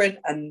is different,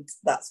 and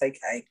that's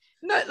okay.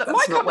 No, look,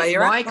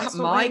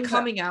 my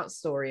coming out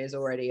story is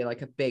already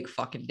like a big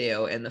fucking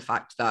deal in the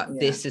fact that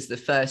this is the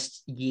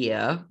first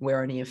year,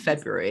 we're only in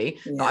February,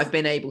 that I've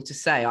been able to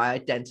say I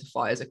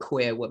identify as a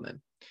queer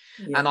woman.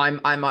 And I'm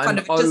kind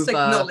of over, just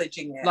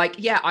acknowledging it. Like,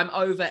 I'm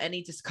over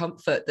any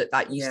discomfort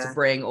that used to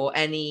bring, or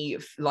any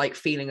like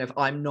feeling of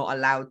I'm not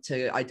allowed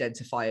to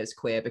identify as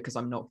queer because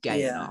I'm not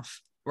gay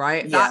enough.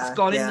 Right? That's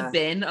gone in the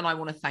bin, and I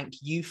want to thank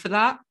you for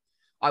that.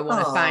 I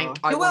want to thank,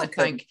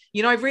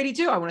 I really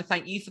do. I want to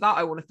thank you for that.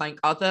 I want to thank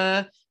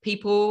other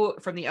people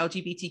from the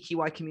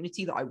LGBTQI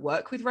community that I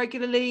work with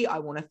regularly. I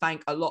want to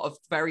thank a lot of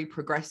very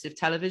progressive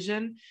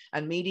television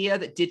and media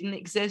that didn't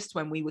exist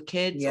when we were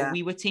kids or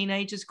we were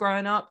teenagers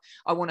growing up.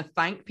 I want to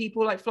thank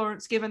people like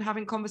Florence Given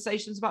having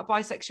conversations about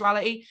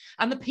bisexuality,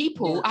 and the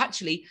people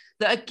actually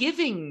that are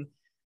giving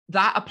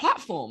that a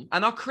platform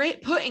and are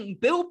putting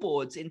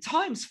billboards in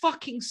Times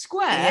fucking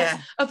Square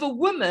of a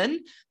woman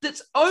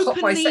that's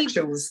openly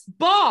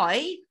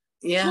bi,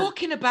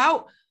 talking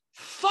about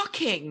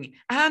fucking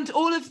and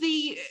all of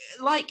the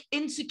like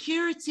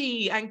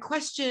insecurity and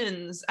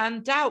questions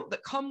and doubt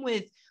that come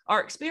with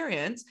our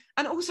experience,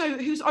 and also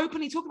who's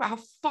openly talking about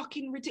how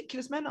fucking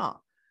ridiculous men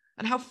are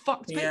and how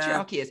fucked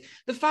patriarchy is.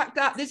 The fact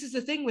that this is the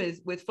thing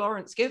with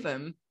Florence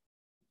Given.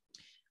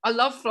 I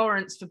love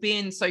Florence for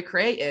being so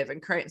creative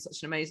and creating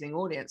such an amazing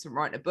audience and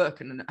writing a book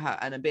and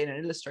being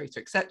an illustrator,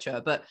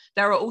 etc. But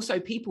there are also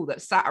people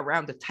that sat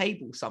around a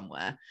table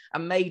somewhere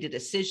and made a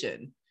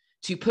decision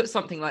to put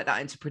something like that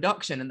into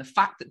production. And the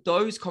fact that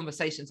those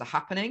conversations are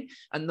happening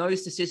and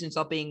those decisions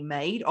are being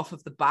made off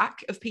of the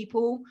back of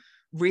people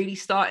really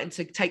starting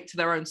to take to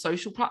their own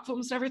social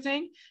platforms and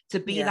everything, to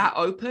be that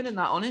open and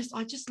that honest,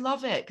 I just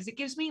love it, because it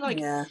gives me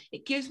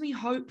it gives me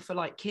hope for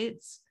like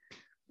kids.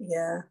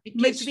 It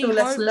makes you feel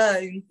less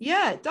alone.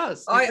 It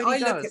does. I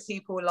look at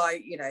people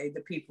like,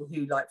 the people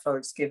who like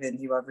Florence Given,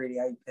 who are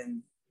really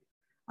open,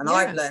 and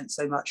I've learned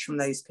so much from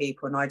those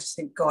people, and I just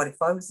think, God,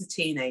 if I was a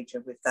teenager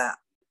with that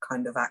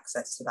kind of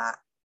access to that,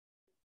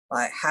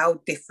 like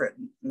how different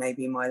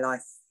maybe my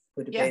life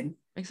would have been.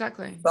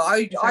 Exactly. But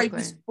I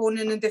was born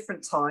in a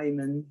different time,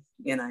 and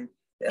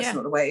that's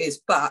not the way it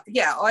is. But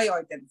I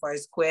identify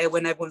as queer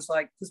when everyone's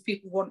like, because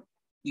people want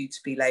you to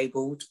be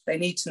labeled, they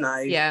need to know.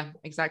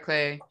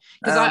 Exactly.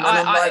 Because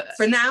I'm like,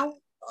 for now,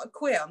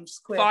 queer, I'm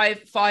just queer.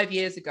 5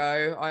 years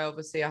ago, I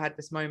had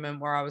this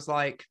moment where I was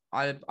like,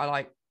 I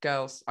like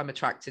girls, I'm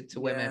attracted to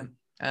women,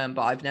 but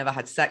I've never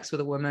had sex with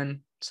a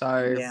woman,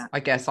 so I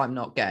guess I'm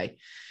not gay.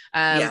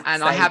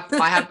 And I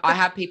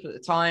had people at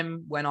the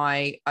time when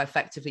I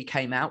effectively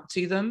came out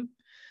to them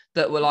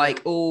that were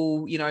like,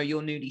 oh,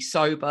 you're newly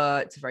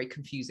sober, it's a very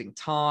confusing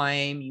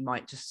time, you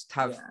might just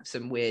have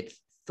some weird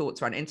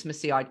thoughts around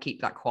intimacy. I'd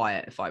keep that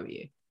quiet if I were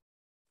you.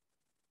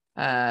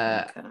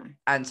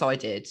 And so I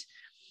did.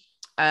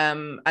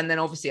 And then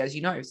obviously, as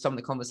you know, some of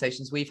the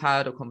conversations we've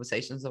had or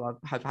conversations that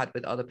I've had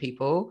with other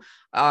people,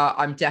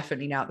 I'm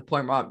definitely now at the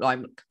point where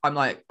I'm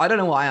like, I don't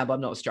know what I am, but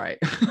I'm not straight.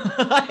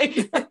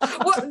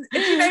 Well,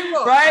 you know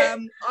what? Right?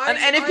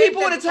 And if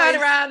people want to turn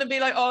around and be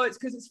like, oh, it's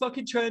because it's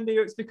fucking trendy,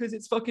 or it's because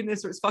it's fucking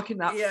this, or it's fucking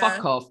that,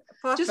 fuck off.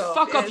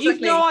 Fuck off. You've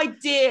no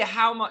idea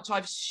how much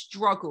I've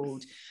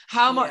struggled,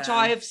 how much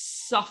I have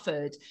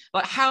suffered,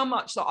 like how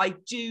much that I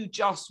do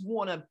just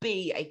want to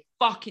be a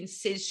fucking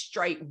cis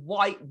straight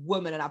white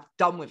woman and have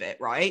done with it,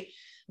 right?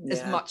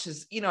 As much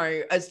as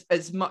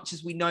as much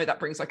as we know that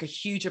brings like a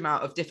huge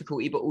amount of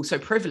difficulty but also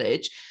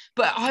privilege,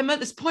 but I'm at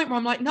this point where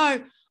I'm like,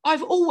 no,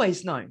 I've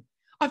always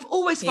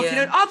fucking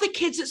known. Other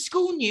kids at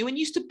school knew and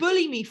used to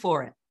bully me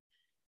for it.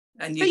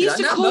 And they used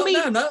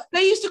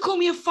to call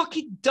me a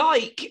fucking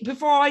dyke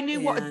before I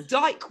knew what a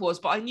dyke was,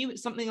 but I knew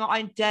it's something that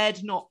I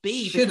dared not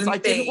be because I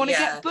didn't want to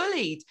get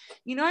bullied,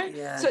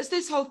 so it's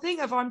this whole thing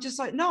of I'm just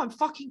like, no, I'm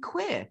fucking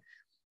queer.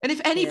 And if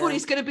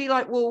anybody's going to be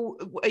like, well,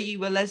 are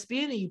you a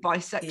lesbian? Are you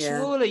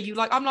bisexual? Are you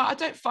like, I'm like, I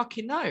don't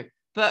fucking know.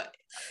 But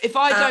if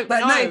I don't know,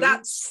 no,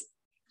 that's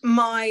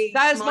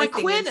my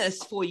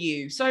queerness for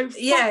you. So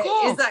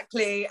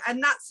exactly.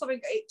 And that's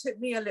something, it took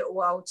me a little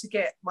while to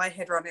get my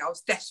head around it. I was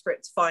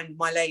desperate to find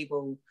my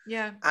label.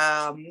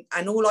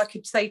 And all I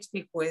could say to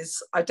people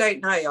is, I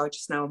don't know, I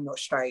just know I'm not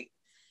straight.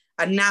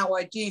 And now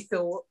I do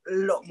feel a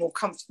lot more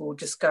comfortable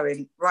just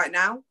going, right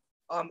now,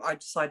 I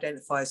just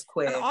identify as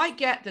queer. And I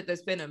get that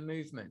there's been a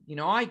movement.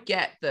 I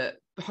get that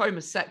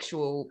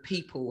homosexual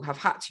people have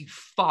had to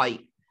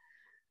fight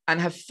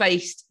and have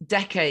faced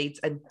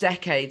decades and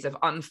decades of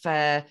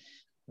unfair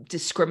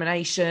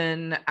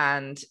discrimination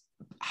and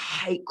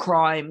hate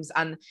crimes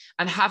and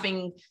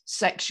having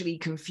sexually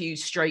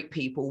confused straight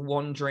people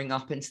wandering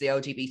up into the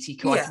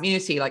LGBTQI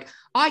community. Like,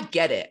 I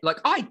get it. Like,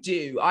 I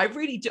do. I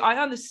really do.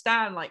 I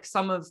understand like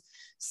some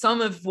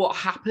of what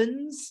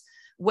happens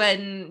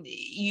when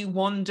you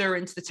wander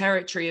into the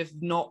territory of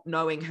not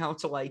knowing how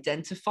to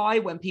identify,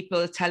 when people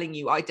are telling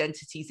you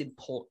identity is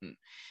important,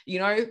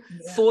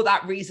 for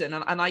that reason.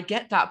 And I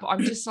get that, but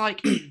I'm just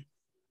like,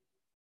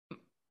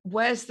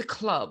 where's the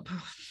club?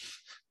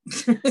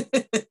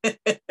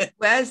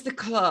 Where's the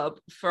club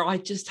for I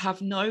just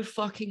have no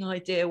fucking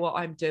idea what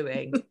I'm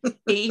doing,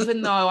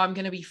 even though I'm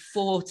going to be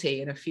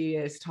 40 in a few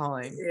years'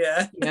 time?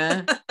 Yeah.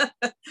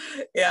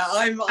 Yeah,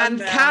 I'm and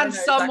there. can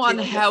someone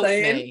help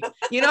me?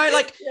 You know,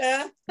 like,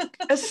 yeah,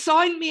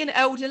 assign me an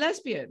elder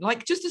lesbian,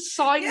 like just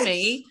assign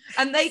me,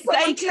 and they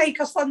can take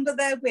us under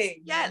their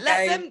wing. Yeah,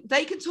 let them.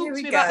 They can talk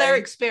to me about their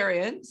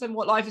experience and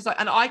what life is like,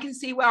 and I can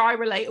see where I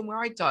relate and where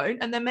I don't,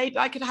 and then maybe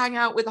I could hang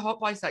out with a hot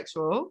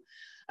bisexual.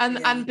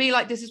 And be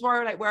like, this is where I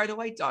relate, where do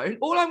I don't.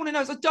 All I want to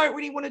know is I don't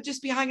really want to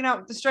just be hanging out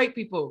with the straight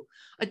people.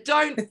 I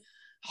don't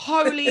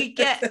wholly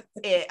get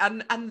it.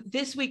 And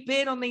this week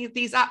being on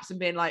these apps and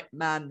being like,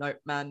 man, nope,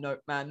 man, nope,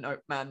 man,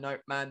 nope, man,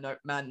 nope, man, nope,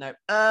 man, nope.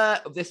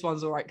 This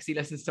one's all right because he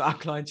listens to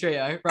Alkaline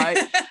Trio, right?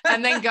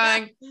 and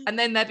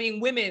then there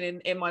being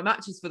women in my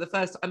matches for the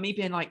first time, and me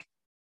being like,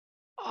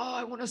 oh,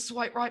 I want to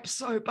swipe right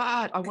so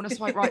bad. I want to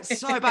swipe right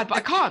so bad, but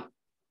I can't.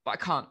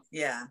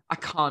 Yeah, I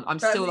can't. I'm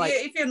still like,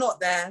 if you're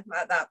not there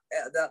at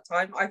that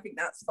time, I think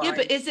that's fine. Yeah,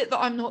 but is it that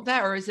I'm not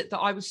there, or is it that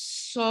I was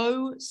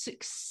so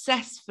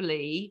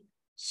successfully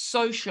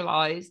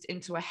socialized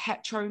into a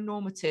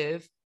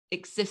heteronormative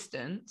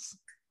existence,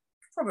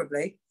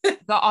 probably, that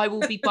I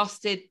will be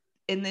busted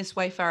in this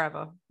way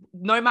forever,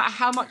 no matter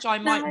how much I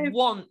might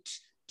want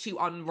to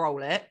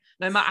unroll it,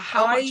 no matter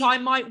how much I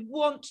might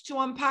want to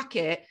unpack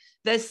it?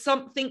 There's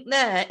something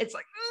there. It's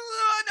like,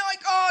 oh, no,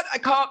 I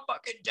can't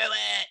fucking do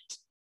it.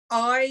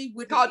 I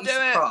wouldn't be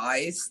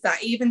surprised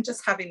that even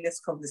just having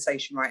this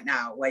conversation right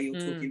now, where you're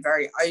talking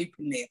very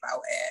openly about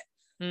it,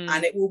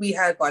 and it will be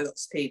heard by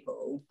lots of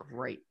people.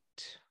 Great.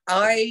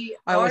 I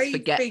always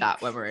forget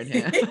that when we're in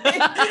here.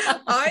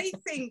 I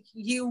think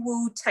you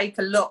will take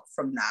a lot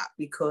from that,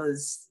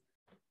 because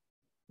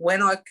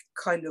when I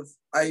kind of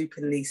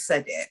openly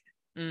said it,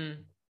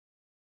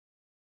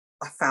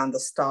 I found I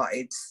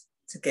started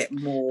to get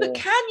more. But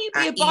can you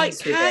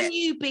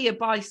be a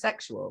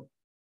bisexual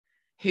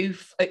who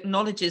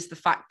acknowledges the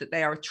fact that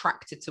they are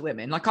attracted to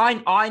women? Like,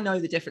 I know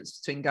the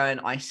difference between going,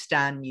 I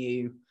stan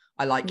you,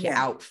 I like your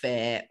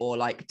outfit, or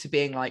like to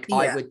being like,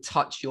 I would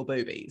touch your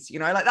boobies, you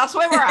know, like that's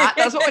where we're at.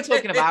 That's what we're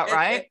talking about,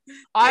 right?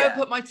 I would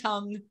put my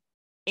tongue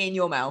in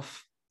your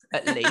mouth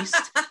at least,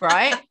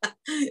 right?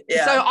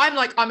 So I'm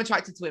like, I'm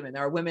attracted to women.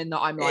 There are women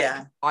that I'm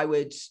like, I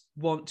would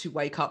want to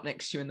wake up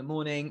next to you in the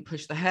morning,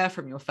 push the hair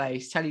from your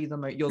face, tell you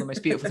you're the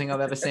most beautiful thing I've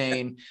ever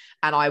seen,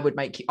 and I would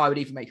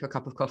even make you a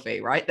cup of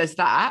coffee, right? There's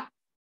that.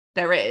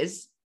 There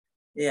is.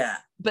 Yeah.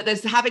 But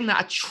there's having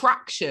that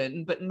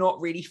attraction, but not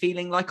really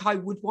feeling like I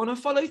would want to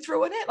follow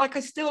through on it. Like, I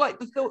still like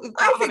the thought.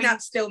 I think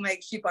that still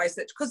makes you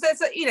bisexual, because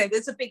there's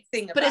a big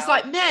thing about. But it's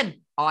like,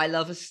 men, I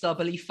love a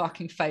stubbly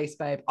fucking face,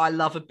 babe. I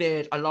love a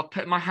beard. I love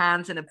putting my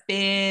hands in a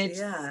beard.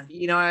 Yeah.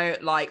 You know,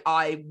 like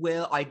I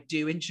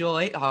do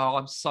enjoy. Oh,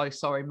 I'm so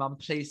sorry, mum.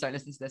 Please don't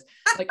listen to this.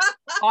 Like,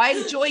 I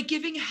enjoy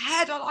giving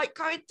head. I like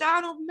going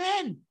down on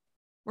men.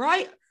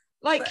 Right?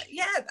 Like, but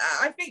yeah,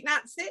 I think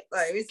that's it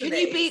though, isn't can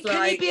it?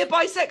 Can you be a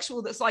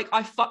bisexual that's like,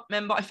 I fuck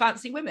men but I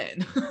fancy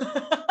women?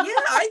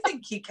 Yeah, I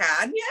think you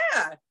can.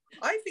 Yeah,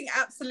 I think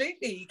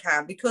absolutely you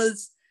can,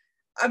 because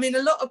I mean,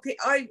 a lot of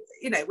people,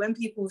 when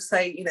people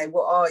say,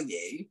 what are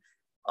you?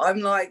 I'm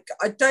like,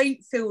 I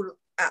don't feel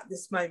at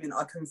this moment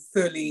I can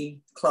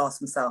fully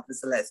class myself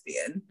as a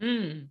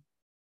lesbian,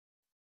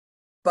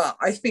 but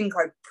I think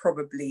I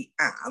probably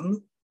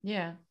am.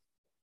 Yeah,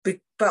 but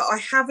I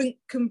haven't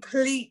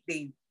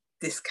completely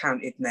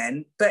discounted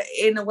men, but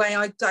in a way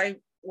I don't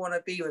want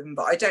to be with them,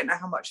 but I don't know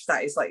how much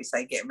that is, like you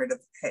say, getting rid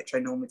of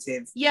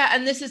heteronormative. Yeah,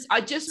 and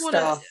I just want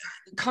to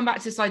come back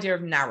to this idea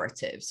of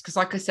narratives, because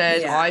like I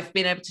said, I've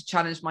been able to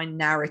challenge my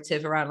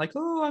narrative around like,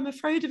 oh, I'm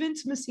afraid of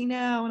intimacy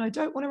now and I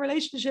don't want a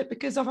relationship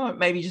because I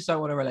maybe just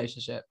don't want a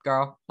relationship,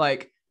 girl,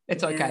 like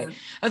it's okay.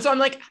 And so I'm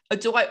like,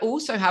 do I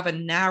also have a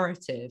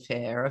narrative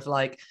here of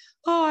like,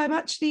 oh, I'm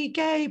actually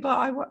gay,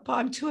 but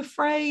I'm too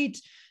afraid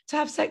to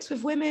have sex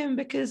with women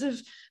because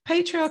of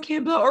patriarchy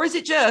and blah? Or is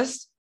it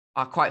just,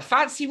 I quite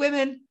fancy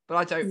women, but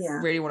I don't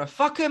really want to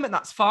fuck them, and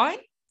that's fine?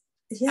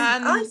 Yeah,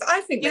 and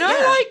I think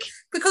like,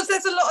 because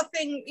there's a lot of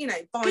things,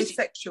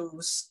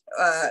 bisexuals,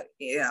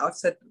 I've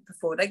said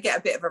before, they get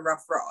a bit of a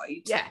rough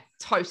ride. Yeah,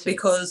 totally.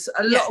 Because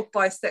a lot of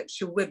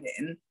bisexual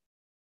women,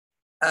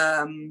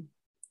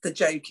 the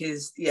joke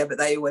is, but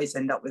they always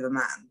end up with a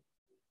man.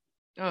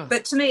 Oh.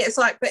 But to me, it's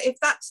like, but if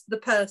that's the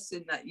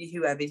person that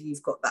whoever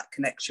you've got that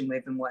connection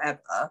with and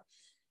whatever,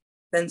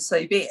 then so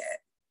be it.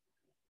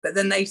 But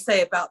then they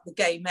say about the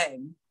gay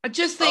men, I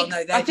just think,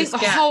 I think the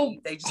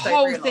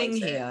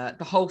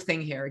whole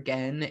thing here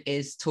again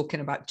is talking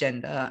about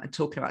gender and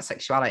talking about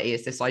sexuality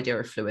is this idea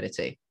of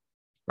fluidity,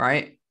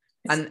 right?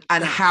 And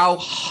how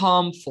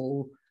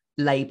harmful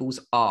labels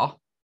are,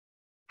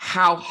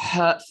 how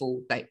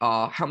hurtful they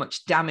are, how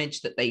much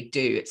damage that they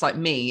do. It's like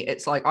me,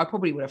 it's like I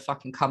probably would have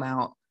fucking come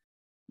out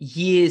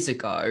years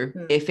ago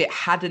if it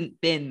hadn't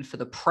been for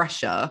the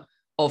pressure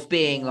of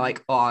being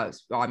like, oh,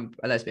 I'm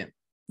a lesbian,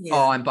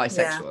 oh, I'm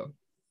bisexual.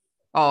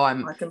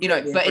 Oh, But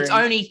it's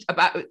only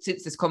about,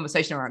 since this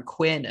conversation around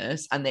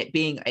queerness and it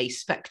being a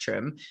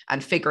spectrum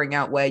and figuring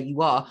out where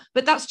you are,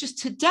 but that's just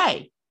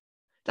today.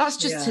 That's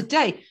just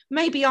today.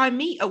 Maybe I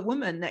meet a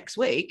woman next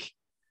week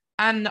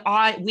and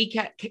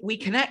we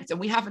connect and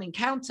we have an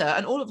encounter,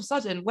 and all of a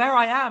sudden where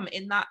I am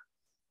in that,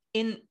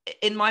 in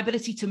my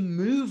ability to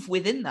move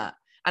within that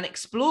and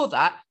explore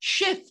that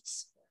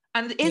shifts.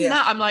 And in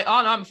that, I'm like,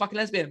 oh no, I'm a fucking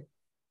lesbian.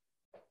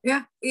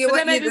 Yeah. But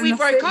then maybe we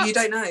broke up. You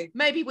don't know.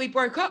 Maybe we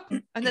broke up.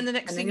 And then the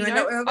next thing you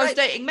know, I was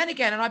dating men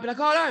again. And I'd be like,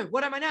 oh no,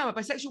 what am I now? Am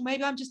I bisexual?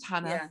 Maybe I'm just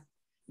Hannah. Yeah.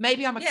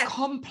 Maybe I'm a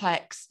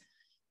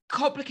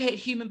complicated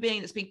human being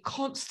that's been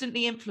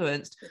constantly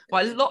influenced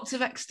by lots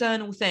of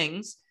external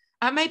things.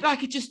 And maybe I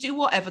could just do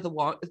whatever I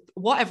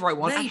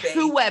want and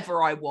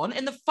whoever I want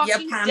in the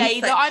fucking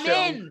day that I'm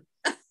in.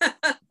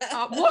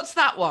 What's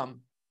that one?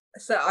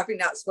 So I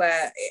think that's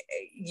where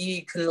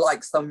you can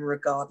like someone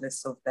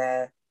regardless of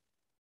their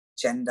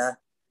gender.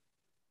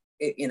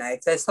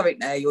 If there's something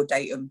there, you'll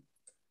date them.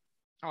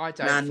 Oh, I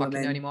don't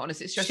fucking know anymore.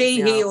 Honestly, it stresses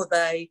me out. He, or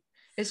they.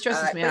 It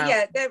stresses me out.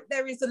 Yeah,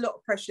 there is a lot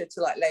of pressure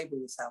to like label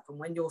yourself, and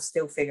when you're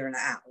still figuring it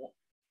out,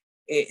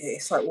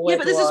 it's like, well,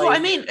 but this is what I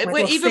mean.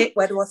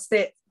 Where do I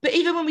sit? But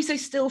even when we say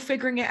still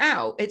figuring it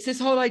out, it's this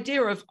whole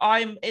idea of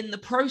I'm in the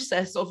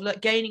process of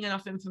gaining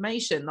enough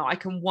information that I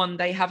can one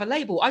day have a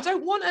label. I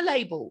don't want a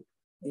label.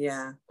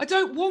 Yeah, I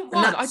don't want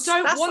one.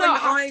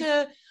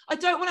 I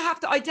don't want to have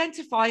to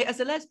identify as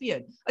a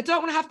lesbian. I don't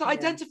want to have to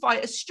identify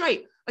as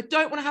straight. I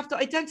don't want to have to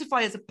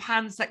identify as a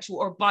pansexual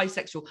or a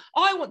bisexual.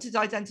 I want to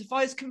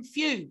identify as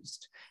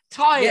confused,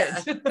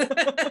 tired,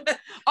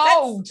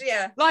 old.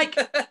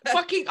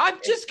 Fucking, I'm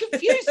just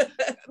confused.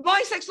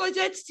 My sexual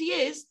identity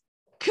is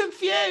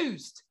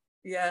confused.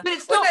 Yeah. But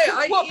it's not,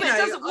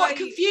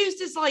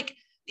 confused is like,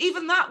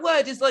 even that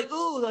word is like,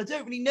 oh, I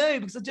don't really know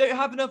because I don't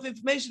have enough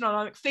information and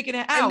I'm figuring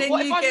it out. And then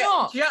what if I'm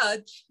not?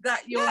 Judge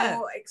that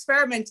you're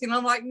experimenting.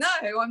 I'm like, no,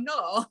 I'm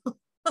not.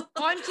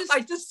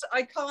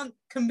 I can't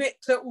commit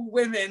to all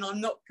women.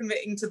 I'm not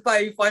committing to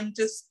both. I'm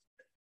just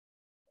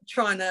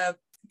trying to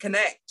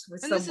connect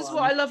with someone. And this is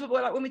what I love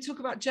about, like, when we talk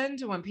about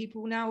gender, when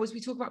people now, as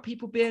we talk about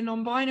people being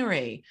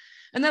non-binary,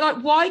 and they're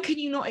like, why can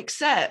you not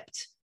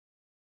accept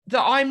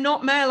that I'm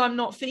not male, I'm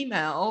not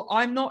female,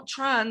 I'm not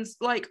trans,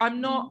 like I'm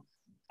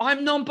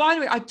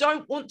non-binary. I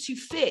don't want to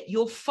fit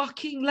your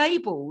fucking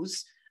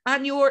labels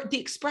and the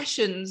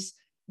expressions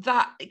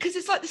that, because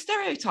it's like the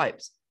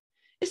stereotypes.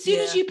 As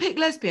soon as you pick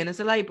lesbian as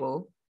a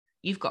label,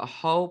 you've got a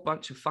whole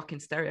bunch of fucking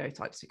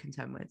stereotypes to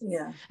contend with.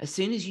 Yeah. As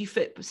soon as you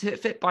fit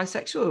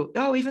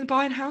bisexual, even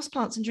buying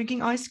houseplants and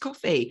drinking iced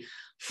coffee.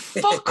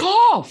 Fuck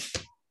off.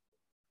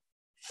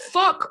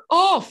 Fuck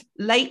off,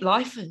 late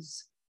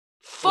lifers.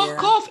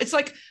 Fuck off. It's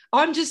like,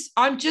 I'm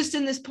just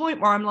in this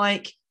point where I'm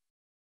like,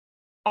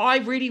 I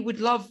really would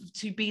love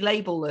to be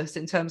labelless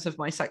in terms of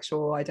my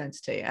sexual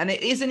identity. And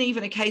it isn't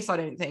even a case, I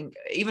don't think,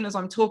 even as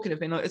I'm talking, I've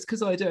been like, it's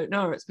because I don't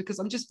know. It's because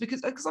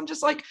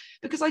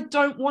because I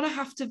don't want to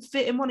have to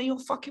fit in one of your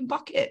fucking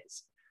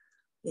buckets.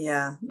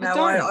 Yeah. No,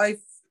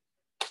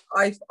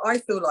 I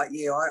feel like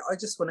you. I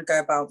just want to go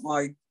about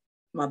my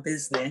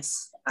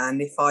business.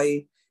 And if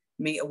I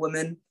meet a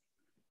woman,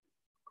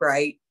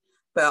 great.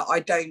 But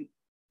I don't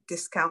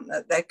discount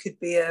that there could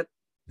be a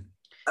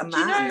man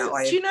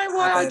that do you know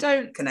why I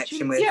don't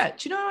connection with? Yeah,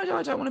 do you know why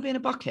I don't want to be in a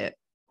bucket?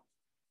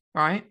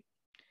 Right?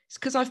 It's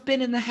because I've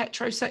been in the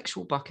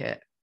heterosexual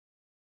bucket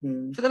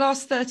for the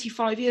last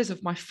 35 years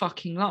of my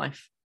fucking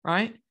life,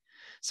 right?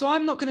 So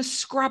I'm not going to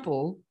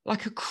scrabble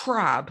like a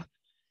crab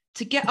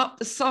to get up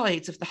the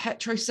sides of the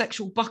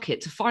heterosexual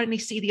bucket to finally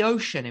see the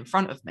ocean in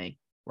front of me,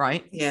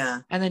 right?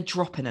 Yeah. And then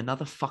drop in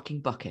another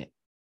fucking bucket.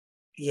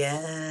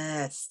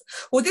 Yes.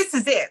 Well, this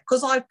is it,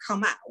 because I've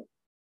come out.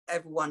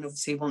 Everyone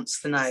obviously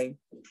wants to know,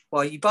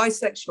 well, are you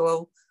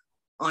bisexual?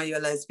 Are you a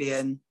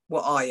lesbian?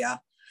 What are you?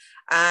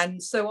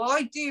 And so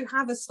I do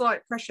have a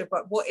slight pressure,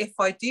 but what if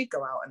I do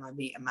go out and I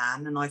meet a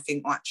man and I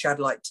think, well, actually, I'd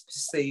like to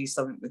pursue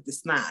something with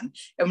this man?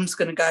 Everyone's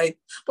going to go,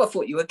 well, I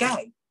thought you were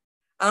gay.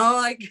 And I'm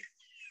like,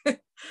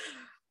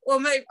 well,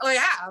 maybe I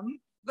am,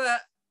 but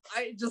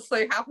it just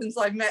so happens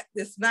I met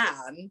this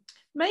man.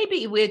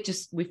 Maybe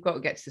we've got to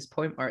get to this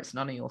point where it's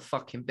none of your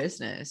fucking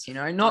business, you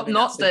know, not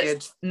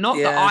that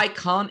I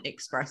can't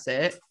express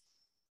it,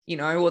 you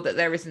know, or that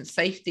there isn't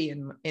safety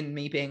in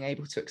me being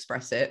able to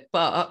express it,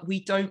 but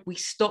we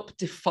stop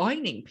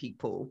defining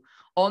people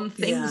on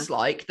things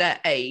like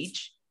their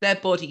age, their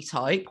body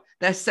type,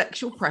 their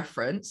sexual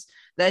preference,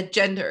 their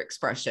gender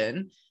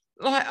expression.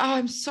 Like,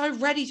 I'm so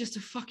ready just to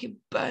fucking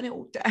burn it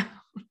all down.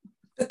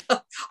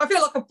 I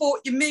feel like I brought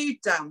your mood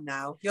down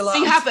now. You're like,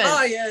 you haven't.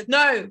 Tired.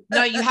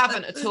 No, you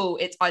haven't at all.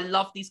 I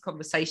love these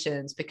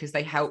conversations because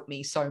they help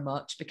me so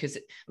much, because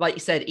like you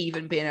said,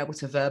 even being able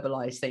to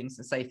verbalize things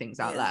and say things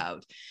out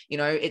loud, you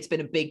know, it's been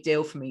a big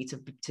deal for me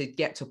to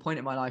get to a point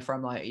in my life where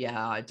I'm like,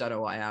 yeah, I don't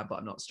know what I am, but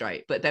I'm not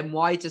straight. But then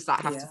why does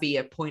that have to be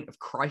a point of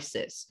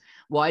crisis?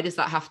 Why does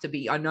that have to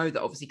be? I know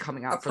that obviously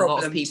coming out for a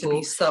lot of people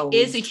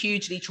is a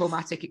hugely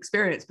traumatic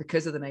experience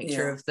because of the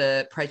nature of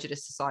the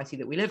prejudiced society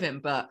that we live in.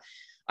 But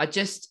I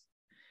just,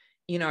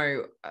 you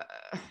know,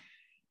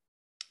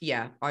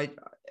 yeah,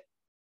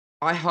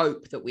 I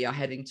hope that we are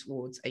heading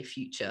towards a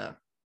future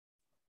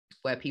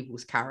where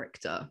people's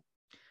character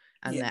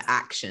and their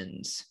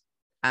actions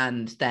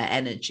and their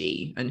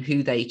energy and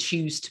who they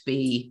choose to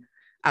be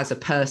as a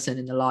person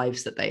in the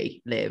lives that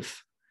they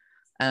live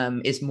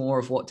is more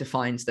of what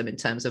defines them in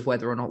terms of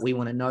whether or not we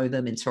want to know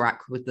them,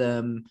 interact with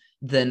them,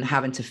 than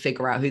having to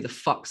figure out who the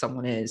fuck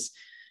someone is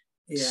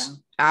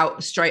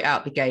straight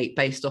out the gate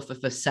based off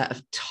of a set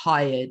of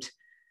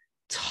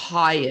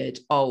tired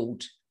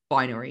old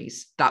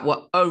binaries that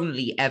were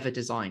only ever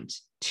designed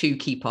to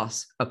keep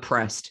us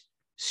oppressed,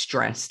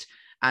 stressed,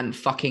 and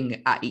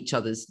fucking at each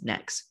other's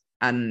necks.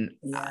 And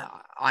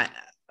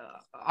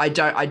I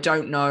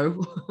don't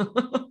know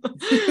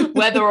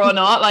whether or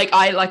not, like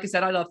I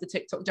said, I love the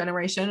TikTok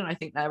generation, and I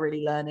think they're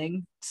really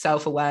learning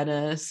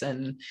self-awareness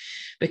and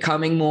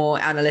becoming more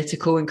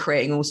analytical and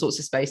creating all sorts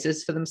of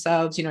spaces for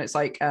themselves. You know, it's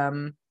like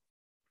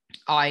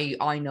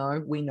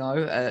we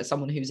know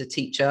someone who's a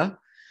teacher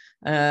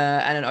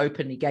and an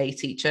openly gay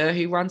teacher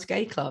who runs a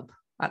gay club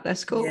at their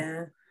school.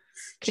 Yeah.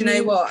 Can you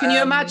know what? Can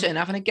you imagine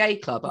having a gay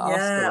club at our school?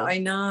 Yeah, I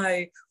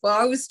know.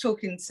 Well, I was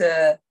talking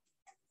to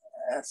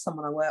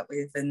someone I work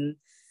with, and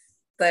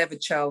they have a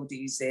child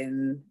who's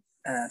in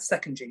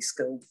secondary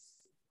school,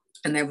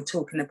 and they were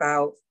talking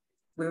about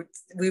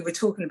we were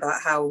talking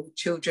about how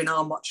children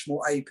are much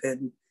more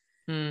open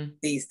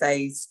these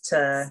days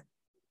to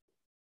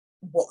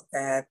what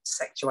their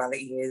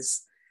sexuality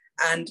is.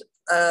 And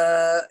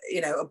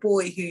you know, a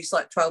boy who's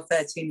like 12,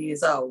 13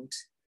 years old,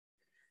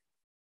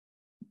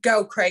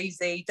 girl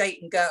crazy,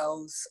 dating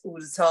girls all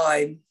the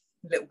time,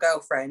 little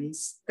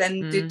girlfriends,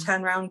 then did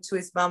turn around to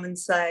his mum and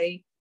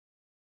say,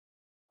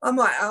 I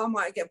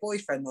might get a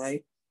boyfriend though.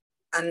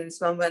 And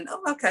his mum went,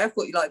 oh, okay, I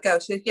thought you liked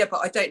girls. She said, yeah,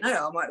 but I don't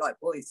know, I might like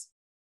boys.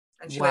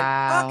 And she went,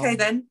 okay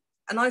then.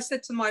 And I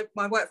said to my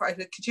work friend, I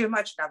said, could you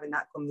imagine having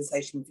that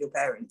conversation with your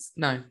parents?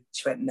 No.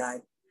 She went,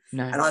 no.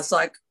 No. And I was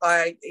like,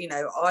 I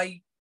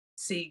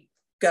see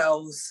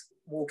girls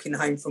walking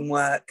home from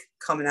work,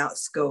 coming out of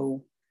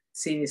school,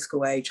 senior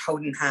school age,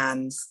 holding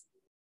hands,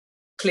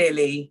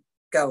 clearly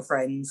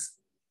girlfriends.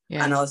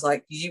 Yeah. And I was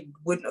like, you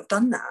wouldn't have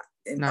done that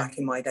back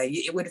in my day.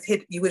 You would have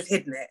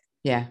hidden it.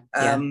 Yeah.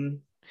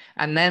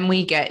 And then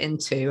we get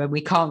into, and we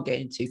can't get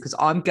into because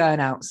I'm going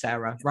out,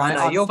 Sarah. Right?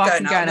 I know, you're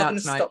going out. I'm not going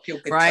to stop your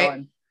good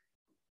time.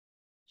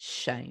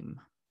 Shame.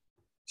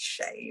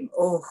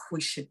 Oh,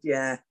 we should.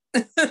 Yeah.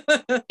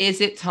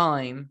 Is it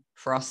time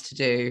for us to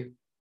do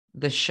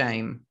the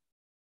shame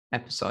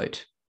episode?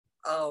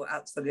 Oh,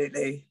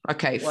 absolutely.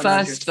 Okay, 100%.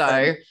 First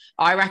though,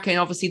 I reckon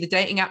obviously the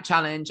dating app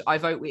challenge, I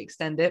vote we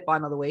extend it by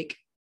another week.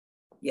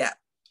 Yeah.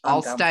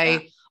 I'll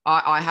stay.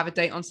 I have a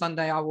date on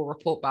Sunday. I will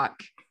report back.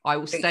 I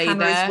will stay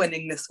Hannah there. Is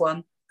winning this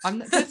one.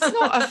 It's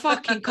not a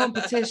fucking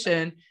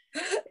competition.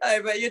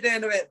 Oh, but you're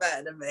doing a bit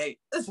better than me.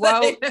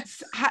 Well,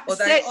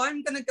 although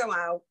I'm going to go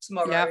out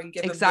tomorrow and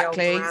give them the old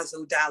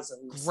razzle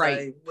dazzle.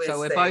 Great.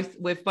 So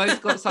we've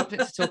both got something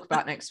to talk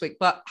about next week.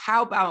 But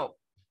how about,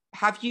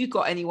 have you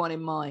got anyone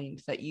in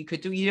mind that you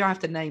could do? You don't have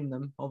to name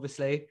them,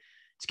 obviously.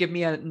 To give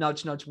me a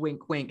nudge,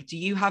 wink, wink. Do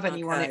you have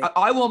anyone? Okay.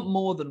 I want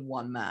more than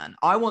one man.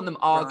 I want them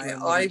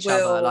arguing with each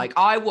other. Like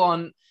I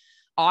want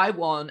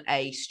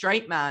a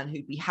straight man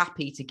who'd be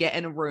happy to get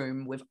in a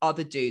room with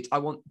other dudes. I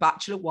want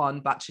Bachelor 1,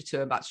 Bachelor 2,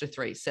 and Bachelor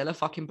 3. Still a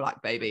fucking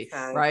black baby,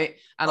 right?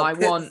 And I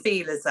want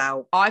feelers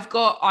out. I've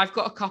got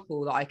a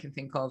couple that I can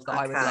think of that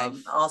I would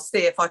love. I'll see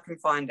if I can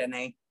find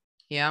any.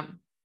 Yeah.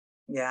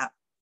 Yeah.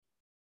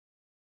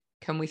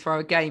 Can we throw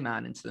a gay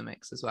man into the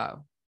mix as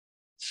well?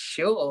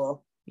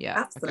 Sure. Yeah.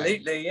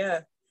 Absolutely. Okay.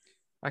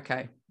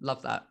 Okay.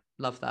 Love that.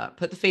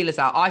 Put the feelers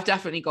out. I've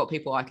definitely got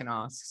people I can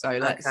ask. So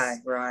let's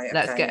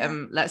get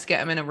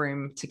them in a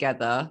room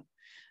together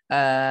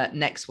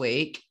next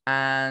week,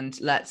 and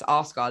let's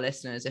ask our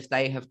listeners if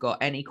they have got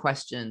any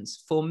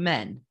questions for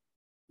men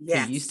who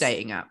use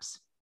dating apps.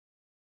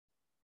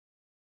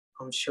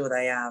 I'm sure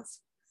they have.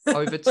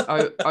 over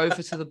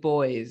to the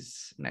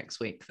boys next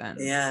week then.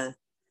 Yeah.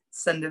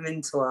 Send them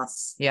in to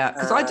us. Yeah,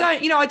 because I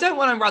don't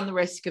want to run the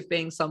risk of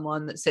being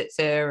someone that sits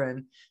here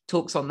and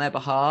talks on their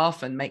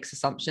behalf and makes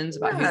assumptions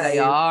about who they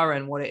are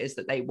and what it is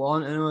that they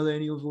want, and they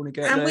only want to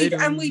get laid.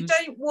 And we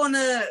don't want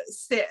to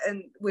sit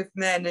with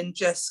men and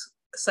just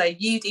say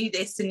you do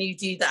this and you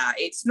do that.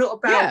 It's not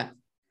about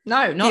No.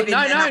 I mean,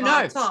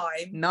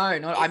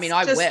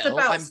 I will.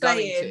 I'm going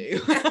to.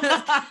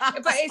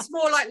 But it's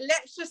more like,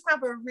 let's just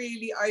have a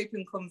really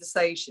open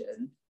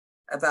conversation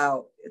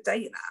about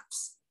dating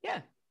apps.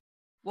 Yeah.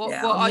 What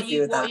are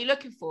you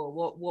looking for?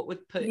 What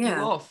would put you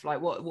off? Like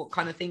what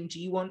kind of thing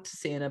do you want to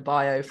see in a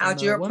bio? How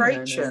do you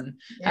approach them?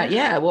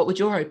 What would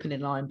your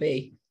opening line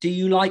be? Do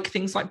you like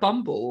things like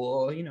Bumble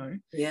or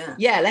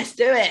Yeah, let's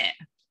do it.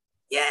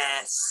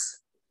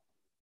 Yes.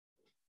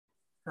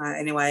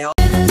 Anyway,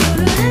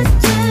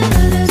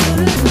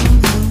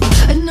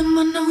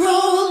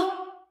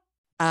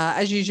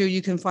 as usual,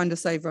 you can find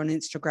us over on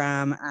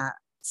Instagram at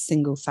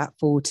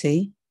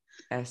singlefat40.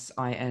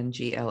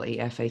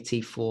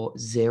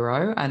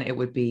 SINGLEFAT40, and it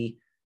would be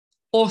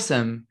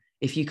awesome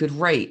if you could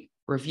rate,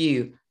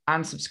 review,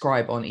 and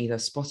subscribe on either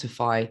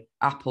Spotify,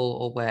 Apple,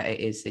 or where it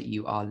is that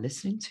you are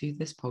listening to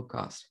this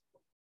podcast.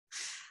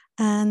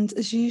 And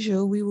as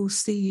usual, we will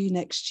see you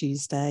next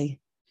Tuesday.